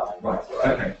 Guy. Right,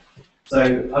 okay. So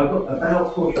I've got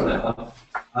about quarter of an hour.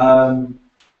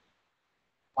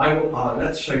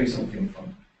 Let's show you something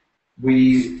fun.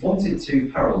 We wanted to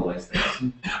parallelize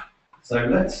things. So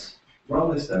let's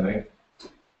run this demo.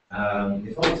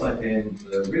 If I type in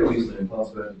the real username and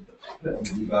password and put it on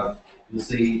the debug, you'll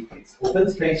see it's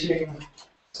authenticating,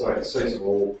 associating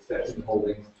all steps in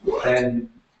holding, then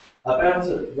about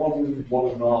at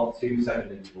 1.5, 2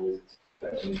 second intervals, it's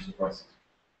fetching into the prices.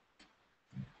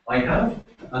 I have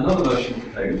another version of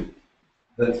the code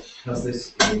that has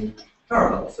this in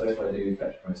parallel. So if I do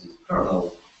fetch prices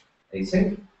parallel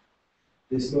async,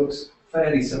 this looks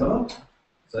fairly similar.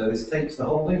 So this takes the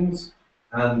holdings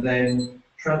and then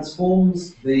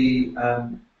transforms the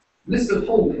list of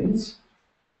holdings.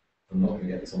 I'm not going to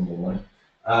get this on the line.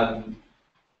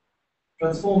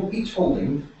 Transform each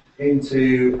holding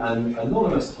into an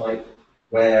anonymous type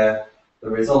where the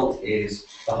result is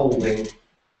the holding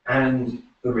and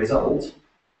the result.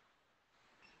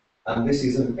 And this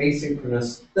is an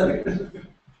asynchronous demo.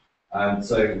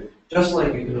 So just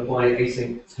like you can apply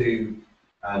async to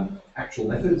actual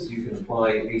methods, you can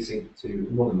apply async to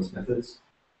anonymous methods.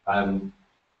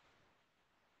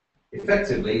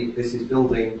 Effectively, this is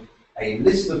building a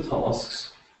list of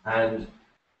tasks, and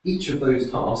each of those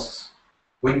tasks,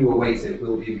 when you await it,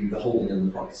 will give you the holding and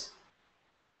the price.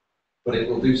 But it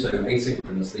will do so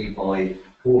asynchronously by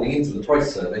calling into the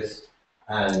price service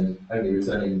and only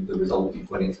returning the result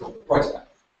when it's got the price back.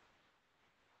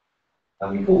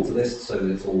 And we call to this so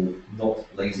that it's all not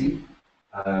lazy.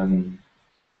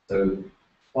 So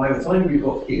by the time we've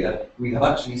got here, we have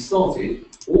actually started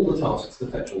all the tasks to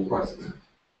fetch all prices.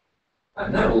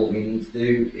 And now all we need to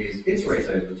do is iterate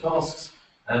over the tasks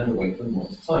and await them one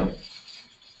at a time.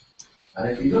 And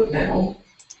if you look now,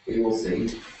 you will see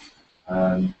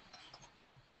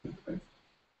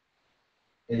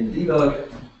in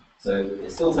debug, so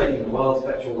it's still taking a while to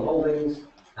fetch all the holdings,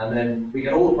 and then we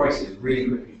get all the prices really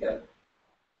quickly together.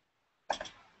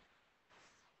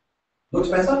 Looks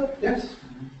better? Yes?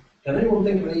 Can anyone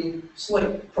think of any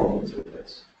slight problems with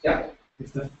this? Yeah?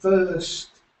 If the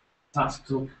first task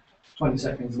took 20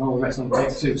 seconds and all the rest of them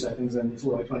takes 2 seconds, then it's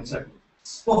all like 20 seconds.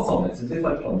 Spot on, it's as if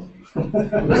I planted you.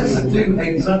 Let's do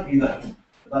exactly that.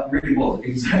 That really was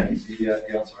exactly the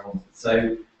answer I wanted.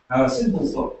 So, our simple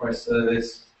stock price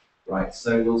service, right,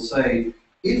 so we'll say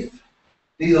if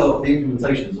these are the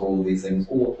implementations of all of these things,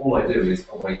 all I do is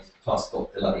await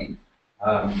task.delay.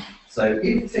 So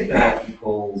if ticker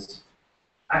equals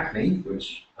acme,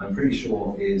 which I'm pretty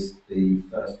sure is the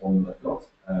first one that I've got,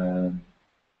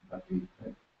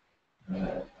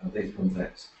 data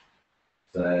context.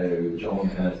 So John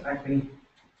has acme.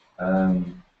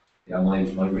 Yeah,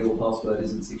 my real password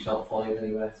isn't C#5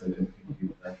 anywhere, so don't think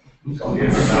you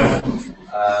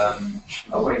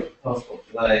oh wait, passport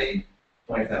delay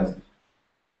 5,000.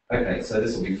 Okay, so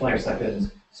this will be 5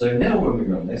 seconds. So now when we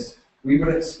run this, we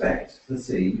would expect to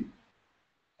see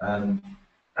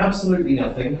Absolutely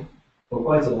nothing for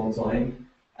quite a long time,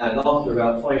 and after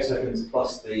about 5 seconds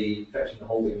plus the fetching the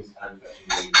holdings and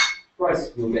fetching the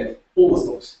price, we'll get all the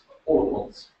stocks all at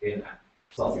once in app,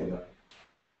 starting working.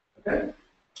 Okay?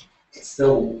 It's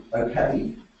still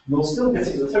okay. You're still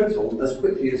getting the total as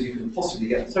quickly as you can possibly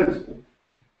get the total,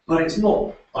 but it's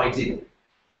not ideal.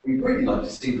 We'd really like to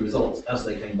see the results as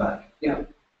they came back. Yeah.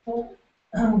 So,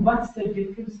 what's the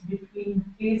difference between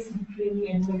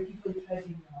asynchrony and multiple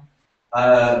threading now?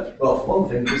 Well, for one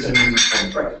thing, this only uses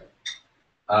one thread.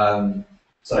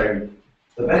 So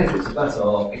the benefits of that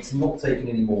are it's not taking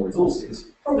any more resources.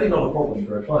 Probably not a problem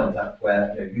for a client app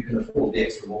where you can afford the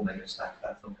extra 1 mega stack.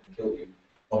 That's not going to kill you.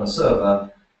 On a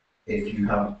server, if you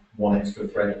have 1 extra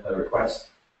thread per request,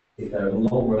 if there are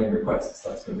long-running requests,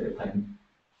 that's going to be a pain.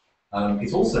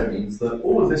 It also means that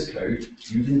all of this code,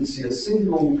 you didn't see a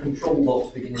single control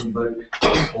box begin invoke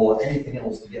or anything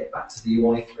else to get back to the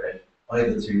UI thread,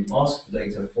 either to ask for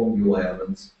data from UI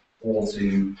elements or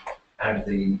to add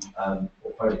the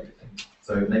portfolio thing.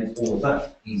 So it makes all of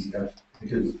that easier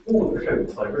because all of the code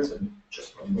that I've written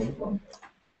just runs on one.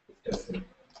 It's just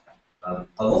a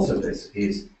lot of this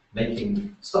is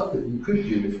making stuff that you could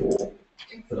do before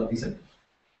infinitely simple.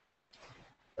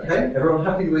 Okay, everyone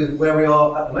happy with where we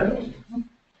are at the moment?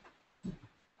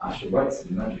 I should write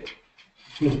some magic.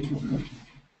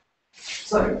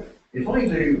 So, if I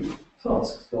do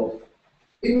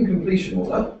tasks.in completion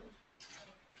order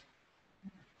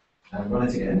and run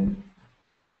it again,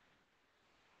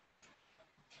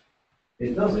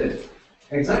 it does it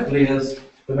exactly as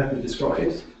the method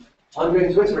describes. I'm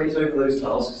going to iterate over those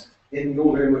tasks in the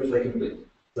order in which they complete.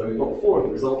 So we've got 4 of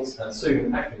the results, and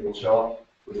soon Acme will show up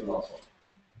with the last one.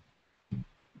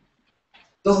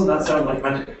 Doesn't that sound like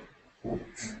magic?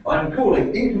 I'm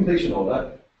calling in completion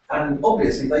order, and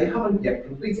obviously they haven't yet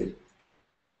completed.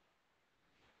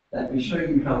 Let me show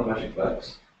you how the magic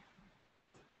works.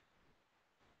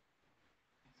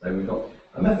 So we've got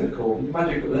a method called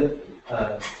magic ordering.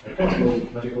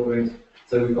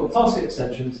 So we've got task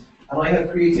extensions, and I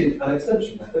have created an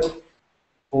extension method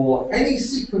for any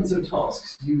sequence of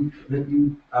tasks that you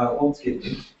want to give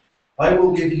me. I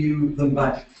will give you them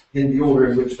back in the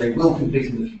order in which they will complete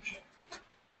in the future.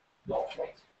 Not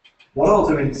right. What I'll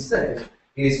do instead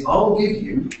is I'll give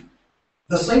you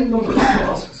the same number of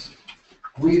tasks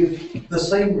with the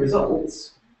same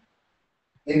results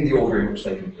in the order in which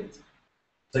they complete.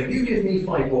 So if you give me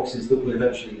 5 boxes that will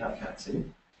eventually have cats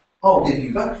in, I'll give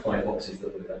you back 5 boxes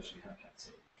that will eventually have cats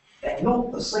in. They're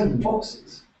not the same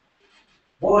boxes.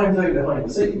 What I'm doing behind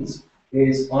the scenes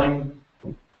is I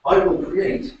will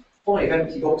create 5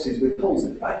 empty boxes with holes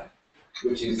in the back,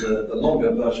 which is the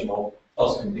longer version of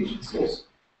task completion source.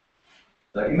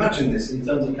 Now imagine this in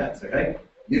terms of cats, okay?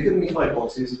 You've given me 5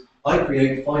 boxes, I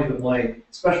create 5 of my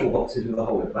special boxes with a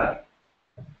hole in the back.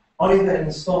 I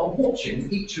then start watching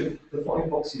each of the 5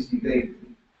 boxes you gave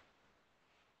me.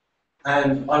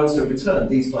 And I also return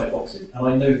these 5 boxes, and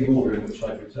I know the order in which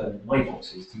I've returned my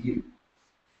boxes to you.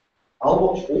 I'll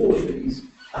watch all of these.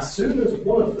 As soon as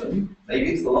one of them, maybe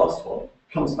it's the last one,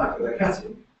 comes back with a cat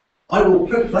in, I will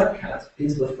put that cat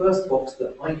into the first box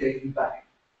that I gave you back.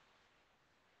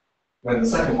 When the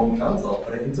second one comes, I'll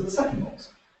put it into the second box.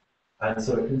 And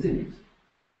so it continues.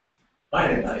 I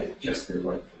think that is just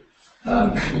delightful.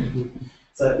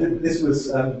 So this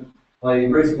was, I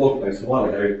wrote a blog post a while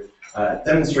ago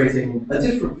demonstrating a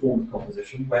different form of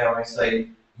composition where I say,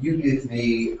 you give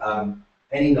me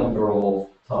any number of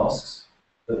tasks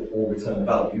that all return a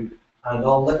value, and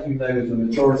I'll let you know the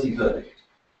majority verdict.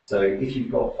 So if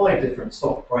you've got 5 different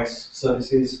stock price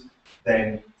services,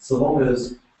 then so long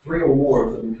as 3 or more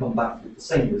of them come back with the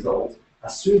same result,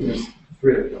 as soon as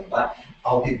 3 of them come back,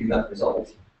 I'll give you that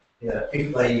result. Yeah,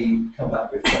 if they come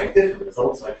back with 5 different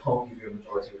results, I can't give you a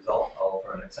majority result, I'll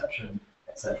throw an exception,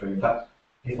 etc. In fact,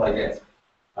 if I get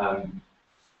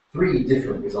 3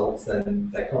 different results,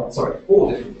 then they can't,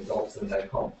 4 different results, then there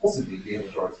can't possibly be a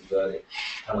majority verdict,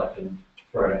 and I can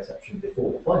throw an exception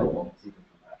before the final one has even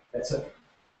come back, etc.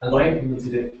 And I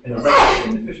implemented it in a very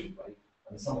inefficient way,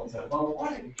 and someone said, well, why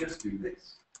don't you just do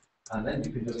this? And then you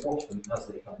can just watch them as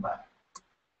they come back.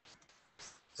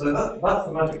 So that's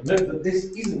the magic. Note that this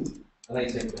isn't an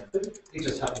async method, it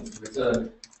just happens to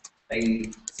return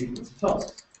a sequence of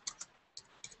tasks.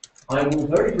 I will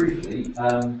very briefly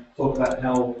talk about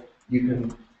how you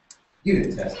can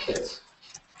unit test this.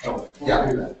 Oh,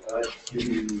 yeah. Give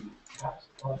you perhaps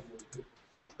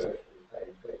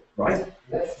Right?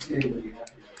 Let's see what you have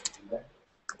here.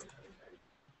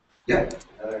 Yeah.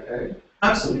 Okay.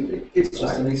 Absolutely. It's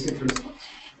just an asynchronous task.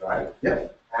 Right. Yeah.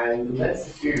 And let's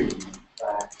assume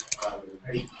that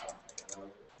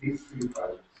these 2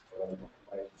 files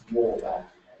more than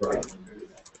Right. can do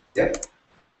that. Yep.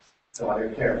 So I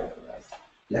don't care about the rest.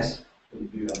 Yes. Can you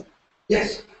do that?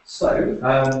 Yes. So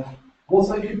what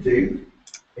I could do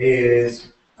is,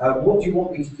 what do you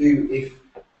want me to do if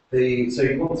so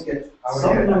you want to get I would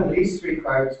some get number. at least 3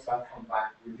 quotes that come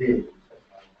back within.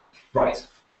 Right.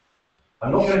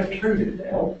 I'm not going to code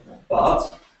it now,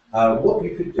 but what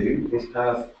you could do is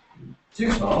have 2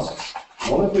 tasks,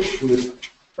 one of which would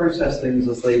process things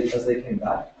as they came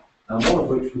back, and one of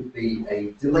which would be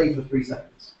a delay for 3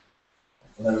 seconds.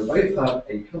 And they would both have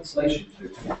a cancellation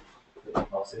token that you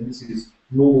pass in. This is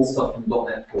normal stuff from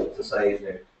 .NET Core to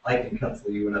say, I can cancel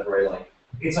you whenever I like.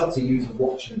 It's up to you to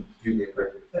watch and do the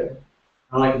appropriate thing.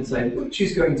 And I can say which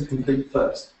is going to complete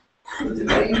first, the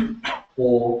delay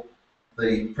or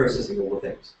the processing all the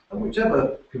things. And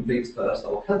whichever completes first,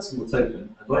 I'll cancel the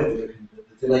token, and either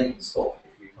the delay can stop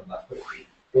if you come back quickly,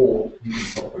 or you can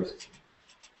stop processing.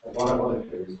 And what I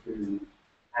want to do is do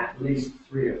at least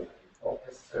 3 of them, not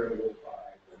necessarily all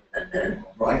 5.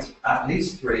 Right, at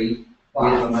least 3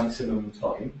 with a maximum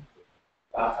time.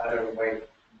 But I don't wait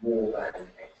more than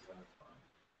X amount of time.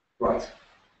 Right.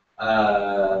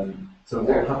 So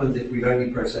what happens if we've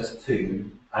only processed 2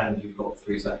 and you've got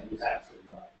 3 seconds? Absolutely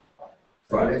fine.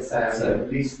 So Right. let's say So- at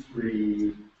least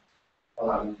 3,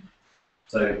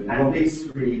 So at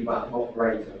least 3, but not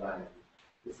greater than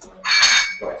this amount.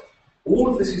 right. All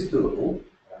of this is doable,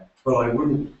 but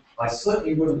I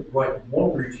certainly wouldn't write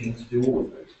one routine to do all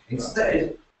of those.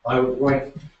 Instead, I would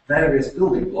write various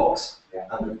building blocks,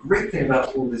 and the great thing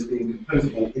about all this being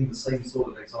composable in the same sort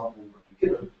of example that you've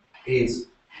given is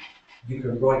you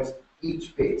can write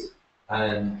each bit.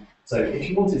 And so if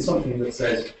you wanted something that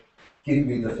says, give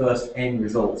me the first n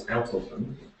results out of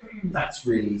them, that's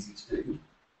really easy to do,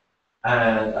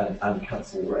 and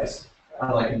cancel the rest.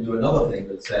 And I can do another thing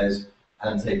that says,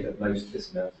 and take at most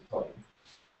this amount of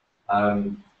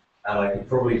time. And I can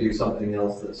probably do something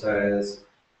else that says,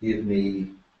 give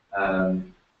me, I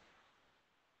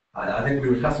think we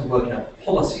would have to work out the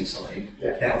policy side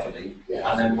carefully,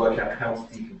 and then work out how to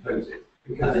decompose it.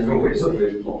 Because And there's then always put those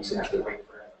something blocks you have to into. wait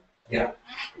forever. Yeah.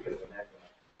 Because of that.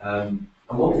 And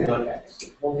one thing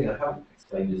I haven't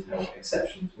explained is how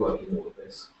exceptions work in all of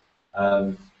this.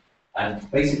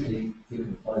 And basically, you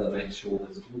can find that make sure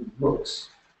that it looks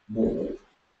more.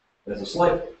 There's a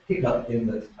slight hiccup in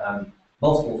that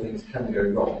multiple things can go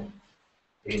wrong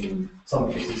in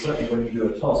some cases, certainly when you do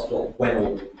a task.when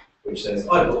order, which says,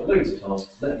 I've got loads of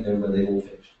tasks, let me know when they've all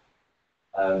finished.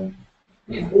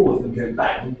 If all of them go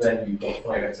bang, then you've got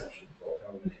 5 exceptions, or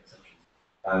however many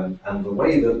exceptions. And the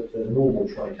way that the normal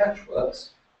try-catch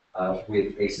works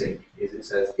with async is it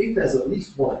says, if there's at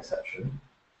least 1 exception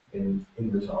in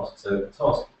the task, so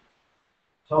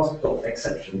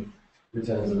task.exception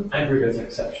returns an aggregate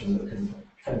exception that can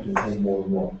contain more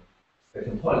than 1. The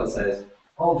compiler says,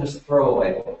 I'll just throw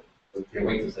away, the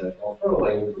waiter says, I'll throw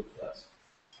away all of the first.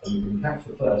 And you can catch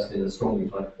the first in a strongly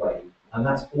typed way. And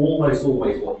that's almost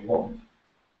always what you want.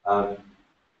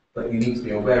 But you need to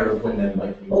be aware of when there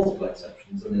might be multiple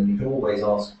exceptions, and then you can always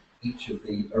ask each of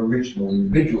the original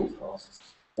individual tasks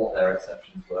what their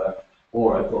exceptions were.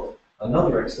 Or I've got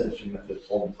another extension method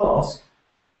on task,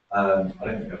 I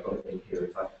don't think I've got it in here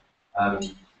in fact,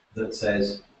 that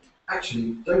says,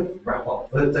 actually don't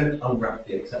unwrap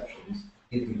the exceptions,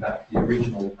 give me back the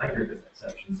original aggregate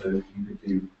exception. So you could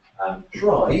do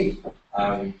try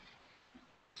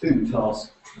to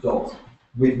task dot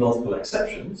with multiple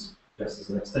exceptions, just as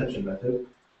an extension method.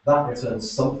 That returns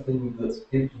something that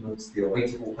implements the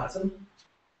awaitable pattern.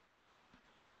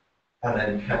 And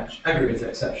then catch aggregate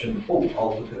exception, I'll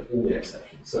look at all the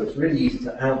exceptions. So it's really easy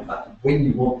to add that when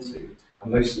you want to,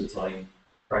 and most of the time,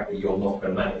 frankly, you're not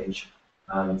going to manage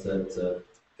to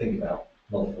think about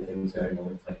multiple things going on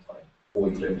at the same time, or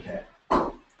you don't care.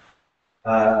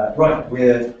 Right,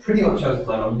 we're pretty much out of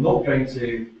time. I'm not going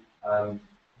to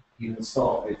even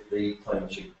start with the time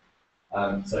machine.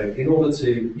 So in order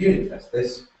to unit test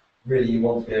this, really you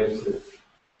want to be able to,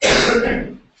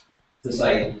 to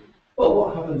say, well,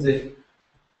 what happens if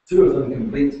 2 of them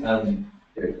complete and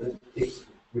if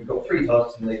we've got 3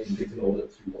 tasks and they complete in order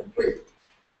 2, 1, 3?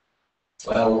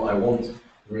 Well, I want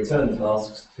the return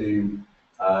tasks to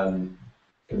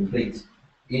complete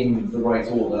in the right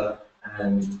order,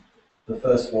 and the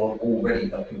first one already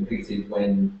have completed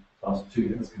when task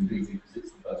 2 has completed because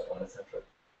it's the first one, etc.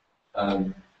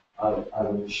 I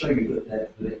will show you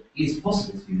that it is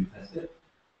possible to unit test it.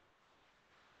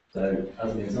 So,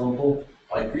 as an example,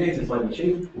 I create a time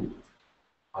machine.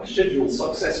 I schedule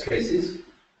success cases.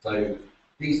 So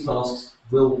these tasks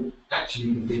will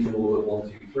actually complete in order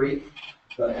 1, 2, 3.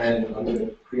 But then I'm going to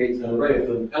create an array of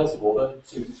them out of order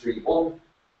 2, 3, 1.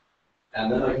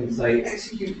 And then I can say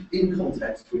execute in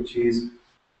context, which is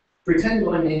pretend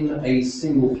I'm in a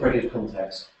single-threaded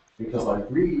context, because I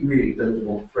really, really don't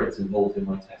want threads involved in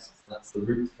my tests. That's the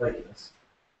root to flakiness.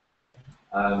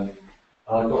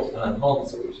 I've got an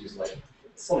enhancer, which is like a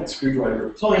sonic screwdriver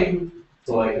of time,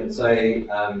 so I can say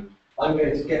I'm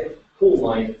going to call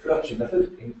my production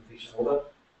method in completion order.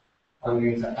 I'm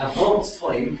going to advance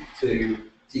time to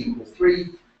t equals 3,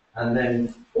 and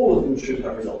then all of them should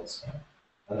have results.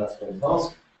 And that's one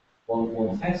task,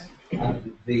 one test,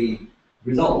 and the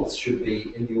results should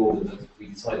be in the order that we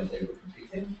decided they were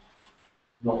completing,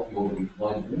 not the order we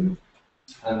provided them.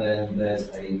 And then there's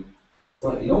a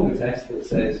slightly longer test that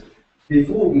says,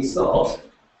 before we start,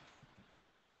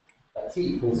 at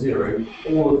t equals 0,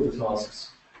 all of the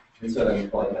tasks returned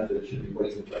by the method should be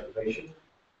waiting for activation.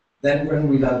 Then when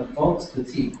we've advanced to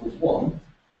t equals 1,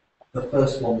 the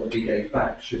first one that we gave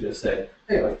back should have said,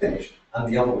 hey, I finished,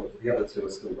 and the other two are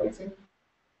still waiting.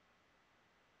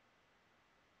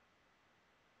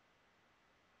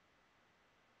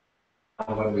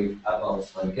 And when we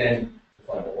advance time again, the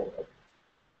final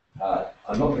one.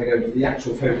 I'm not going to go into the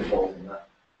actual code involved in that,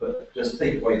 but just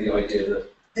take away the idea that,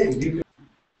 hey, you can,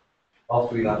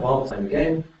 after we've advanced time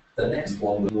again, the next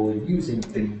one we're using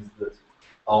things that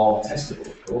are testable,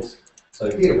 of course. So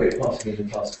here we're passing in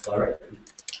the tasks directly.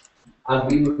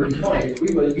 And we would be fine if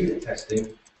we were unit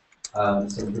testing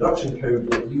some production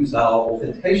code that use our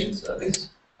authentication service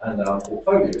and our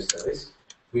portfolio service.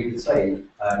 We could say,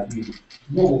 use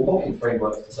normal blocking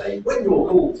frameworks to say, when you're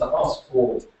called to ask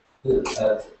to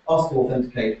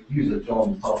authenticate user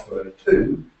John password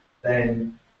 2,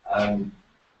 then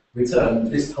return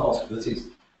this task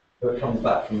that comes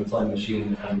back from the time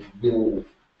machine and will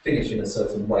finish in a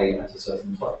certain way at a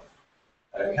certain time.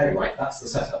 Okay, right, that's the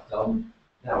setup done.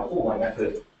 Now for my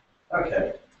method,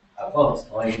 okay, advanced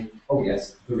time, oh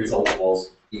yes, the result was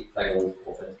it failed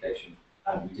authentication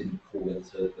and we didn't call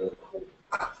into the call.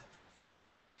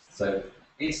 So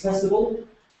it's testable,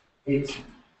 it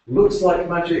looks like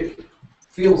magic,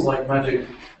 feels like magic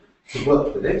to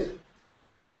work with it,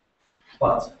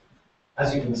 but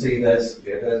as you can see, there's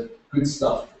good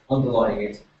stuff underlying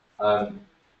it. I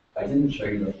didn't show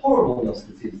you the horribleness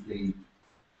that is the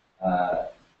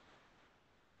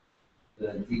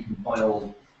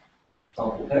decompiled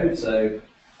sample code. So,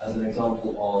 as an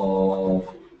example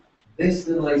of this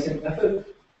little async method,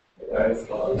 it's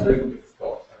got a loop, it's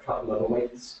got a couple of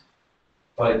weights,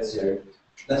 but it's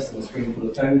less than a screen full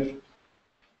of code.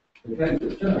 The code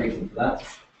that's generating for that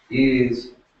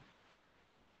is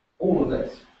all of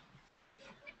this.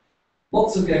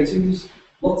 Lots of go-tos,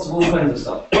 lots of all kinds of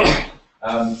stuff.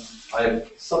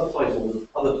 I've subtitled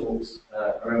other talks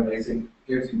around async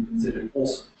go-to considered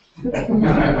awesome.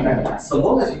 So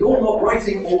long as you're not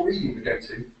writing or reading the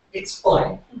go-to, it's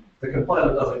fine. The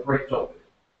compiler does a great job.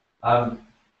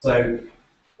 So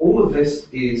all of this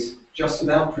is just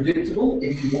about predictable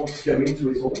if you want to go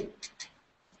into it all.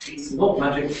 It's not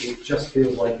magic, it just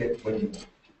feels like it when you want.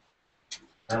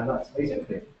 And that's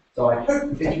basically. So I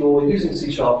hope if you're using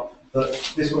C#,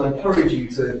 that this will encourage you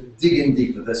to dig in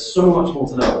deeper. There's so much more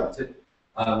to know about it,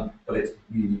 but it's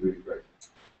really, really great.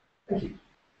 Thank you.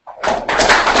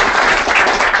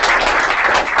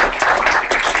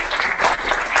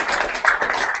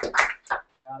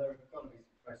 Now there are going to be some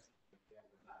questions at the end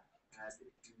of that. And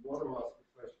if you want to ask a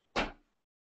question,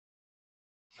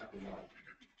 that'd be nice.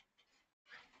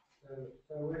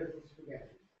 So where's the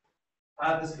spaghetti?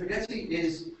 The spaghetti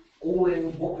is all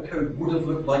in what the code would have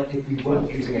looked like if we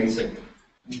weren't using async.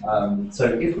 So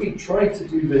if we tried to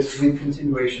do this with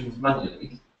continuations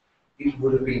manually, it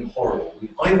would have been horrible.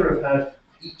 We'd either have had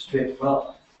each bit,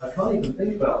 well, I can't even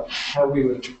think about how we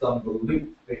would have done the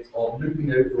loop bit of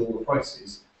looping over all the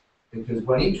prices, because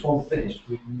when each one finished,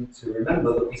 we need to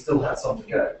remember that we still had some to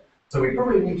go. So we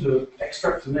probably need to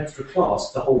extract an extra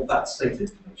class to hold that state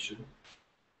information.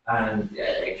 And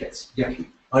yeah, it gets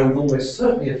yucky. I would almost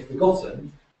certainly have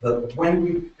forgotten that when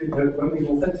we've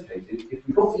authenticated, if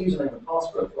we got the username and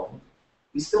password wrong,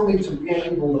 we still need to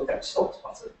re-enable the fetch stocks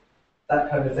button. That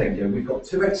kind of thing. We've got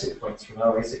 2 exit points from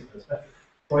our asynchronous method.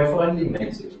 Try-finding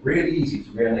makes it really easy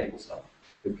to re-enable stuff.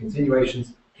 With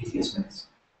continuations, hideous mess.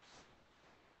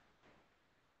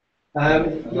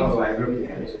 Another way of looking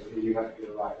at it is you have to do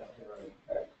the right up your own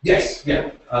code. Yes,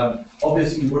 yeah.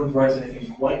 Obviously, you wouldn't write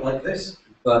anything quite like this,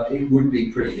 but it would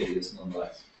be pretty hideous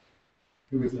nonetheless.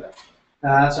 Who is that?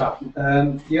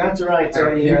 You had to write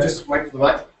Can you just wait for the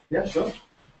mic? yeah, sure.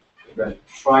 I'm going to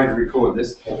try and record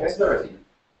this. Posterity.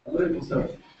 A little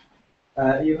posterity.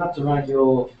 You had to write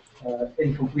your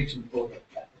incompletion order.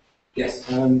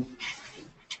 Yes.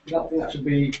 I think that should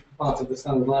be part of the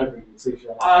standard library in C#.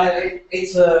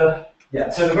 It's a Yeah,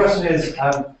 so the question is,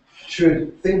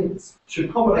 should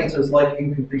combinators like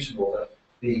incompletion order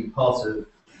be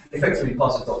effectively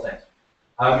part of .NET?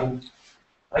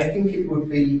 I think it would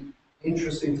be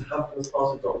interesting to have them as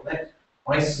part of .NET.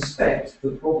 I suspect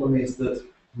the problem is that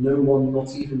no one,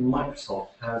 not even Microsoft,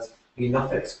 has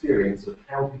enough experience of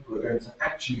how people are going to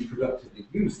actually productively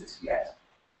use this yet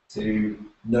to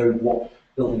know what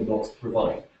building blocks to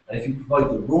provide. And if you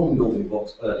provide the wrong building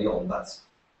blocks early on, that's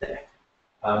death.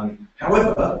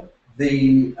 However,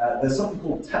 there's something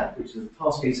called TAP, which is a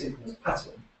task asynchronous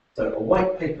pattern. So a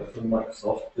white paper from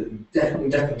Microsoft that you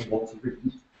definitely want to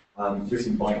read,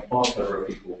 written by far cleverer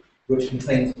people, which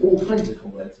contains all kinds of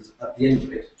combinators at the end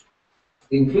of it,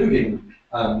 including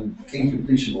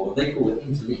incompletion order. They call it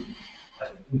interleaving.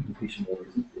 Incompletion order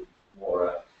is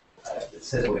more, it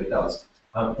says what it does.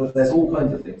 But there's all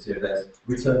kinds of things here. There's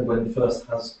return when first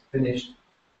has finished,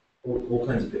 all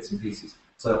kinds of bits and pieces.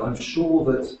 So I'm sure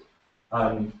that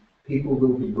people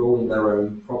will be rolling their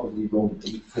own, probably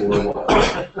wrongly, for a while.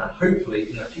 And hopefully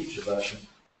in a future version,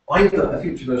 either a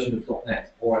future version of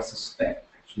 .NET, or I suspect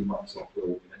actually Microsoft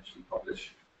will eventually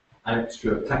publish an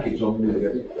extra package on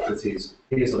Lua that is,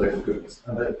 here's a load of goodness.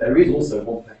 And there is also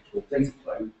one package called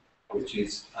Dataflow, which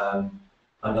is a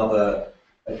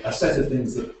set of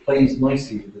things that plays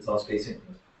nicely with the task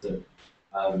asynchronous pattern,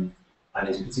 and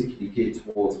is particularly geared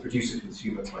towards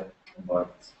producer-consumer type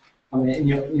environments. I mean, in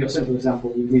your simple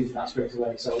example, you needed that straight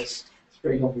away, so it's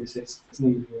pretty obvious it's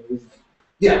needed, really, isn't it?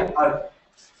 Yeah,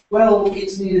 well,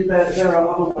 it's needed. There are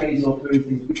other ways of doing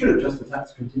things. We could have just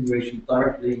attacked continuation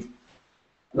directly.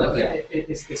 But yeah,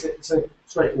 it's a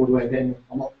straightforward way of getting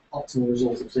an optimal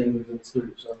result of seeing moving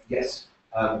through. So yes.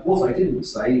 What I didn't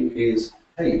say is,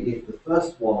 hey, if the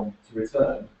first one to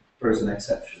return throws an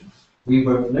exception, we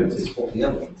won't notice what the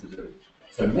other ones are doing.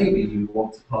 So maybe you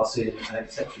want to pass in an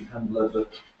exception handler that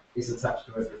is attached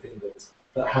to everything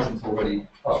that hasn't already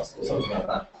passed, or something like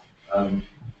that.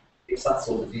 It's that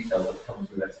sort of detail that comes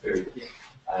with experience.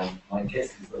 My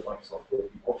guess is that Microsoft will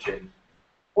be watching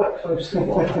quite closely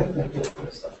what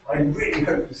happens. I really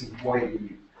hope this is widely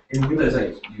used. In Windows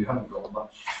 8, you haven't got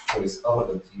much choice other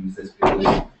than to use this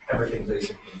because everything's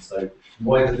asynchronous. So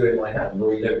you either do it by hand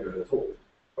or you don't do it at all.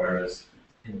 Whereas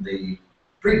in the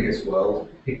previous world,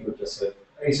 people would just say,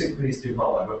 asynchrony is too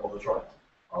hard, I won't bother trying.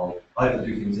 I'll either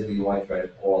do things in the UI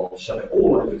thread or I'll shove it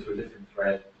all over to a different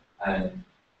thread and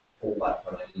fall back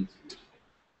when I need to.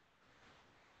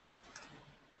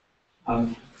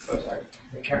 Sorry,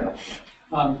 carry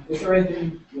on. Is there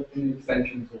anything within the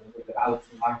extensions or with the outer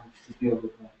language to deal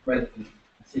with thread and I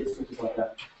see it's sort of like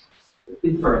a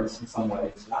inference in some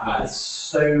ways?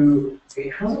 So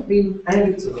it hasn't been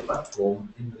added to the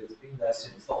platform in that it's been there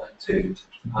since .NET 2,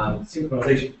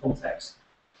 synchronization context.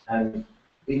 And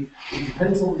it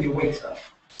depends on the awaiter.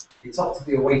 It's up to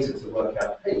the awaiter to work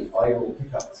out, hey, I will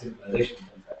pick up the synchronization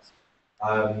context.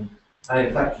 And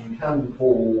in fact, you can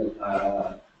call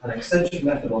an extension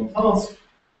method on task.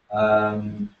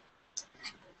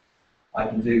 I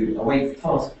can do await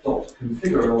task dot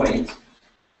configure await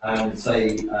and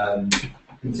say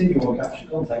continue on capture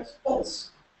context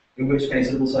false. In which case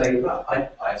it will say, well, I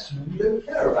actually don't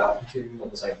care about continuing on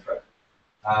the same thread.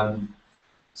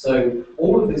 So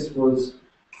all of this was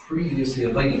previously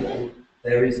available.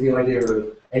 There is the idea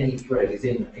of any thread is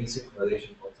in a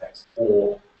synchronization context,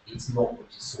 or it's not,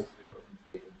 which is sort of equivalent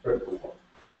to the critical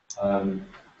one.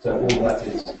 So all of that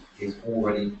is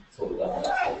already sort of done.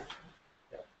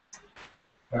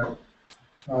 Yeah.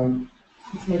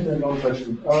 Just maybe another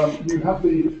question. You have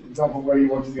the example where you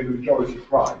want to get a majority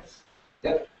price.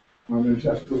 Yep. And there's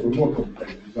just a more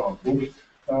complicated example.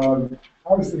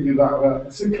 I was thinking about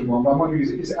a simpler one, but I'm wondering,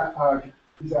 is it actually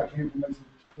implemented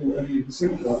for any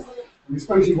simpler? I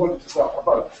suppose you want it to start a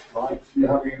both, right? So you're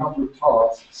having a number of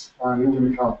tasks, and they're all going to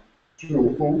become true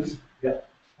or false. Yeah.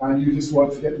 And you just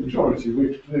want to get the majority,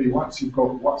 which clearly, once you've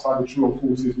got what side of true or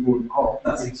false is more than half.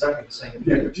 That's exactly the same.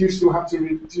 Yeah, but do you still have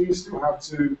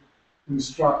to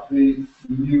construct the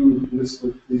new list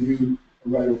of the new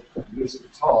array of list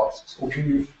of tasks, or can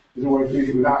you is always doing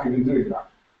it without even doing that?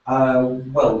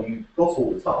 Well, you've got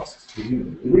all the tasks,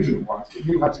 The original ones, but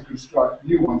you had to construct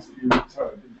new ones that you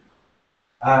returned, didn't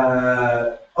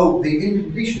you? Oh, the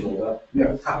incompletion order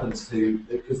happens to,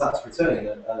 because that's returning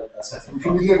a set of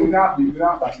Can you do it without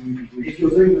that incompletion? If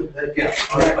you're doing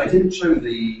I didn't show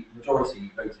the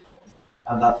majority voted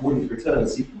on, and that wouldn't return a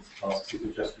sequence of tasks, it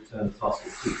would just return a task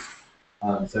of two.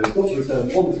 So it's got to return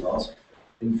one task.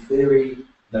 In theory,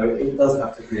 no, it does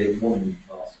have to create one new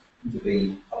task to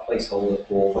be a placeholder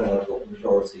for when I've got the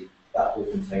majority, that will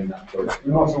contain that majority.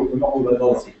 Not all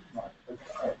the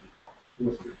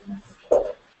Majority.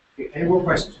 Any more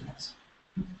questions?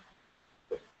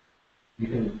 You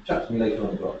can chat to me later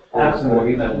on as well. Absolutely. Or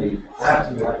email me.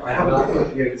 Absolutely. I have a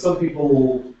look. You know, some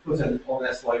people put it on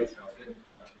their slides.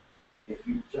 If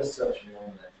you just search me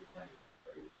on there, you'll find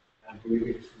it. And will you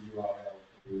give us the URL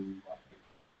for the white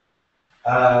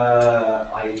paper?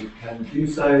 I can do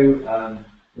so.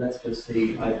 Let's just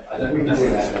see. I don't remember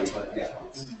that, but yeah,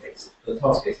 it's the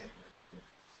task case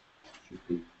should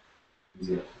be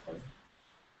easier to find.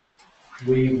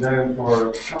 We've known for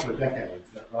a couple of decades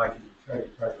that writing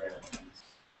trade programs is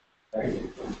very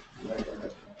difficult.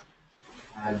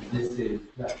 And this is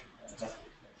fantastic.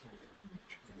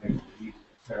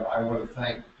 So I want to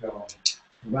thank John,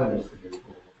 the runners for the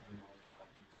report, and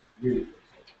really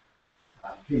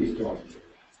please join me.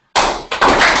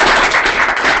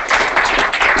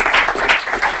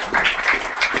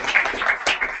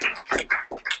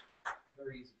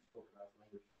 Very easy to talk about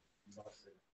language.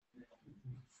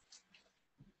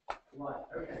 Right,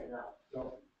 okay, now,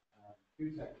 John,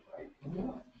 2 seconds break.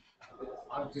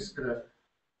 I'm just going to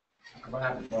come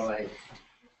out of my.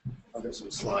 I've got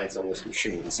some slides on this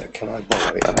machine, so can I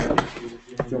borrow it? Do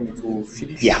you want me to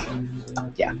finish? Yeah,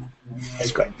 yeah,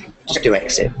 that's great. Just do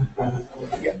exit.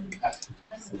 Yeah.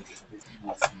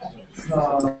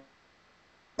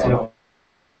 No.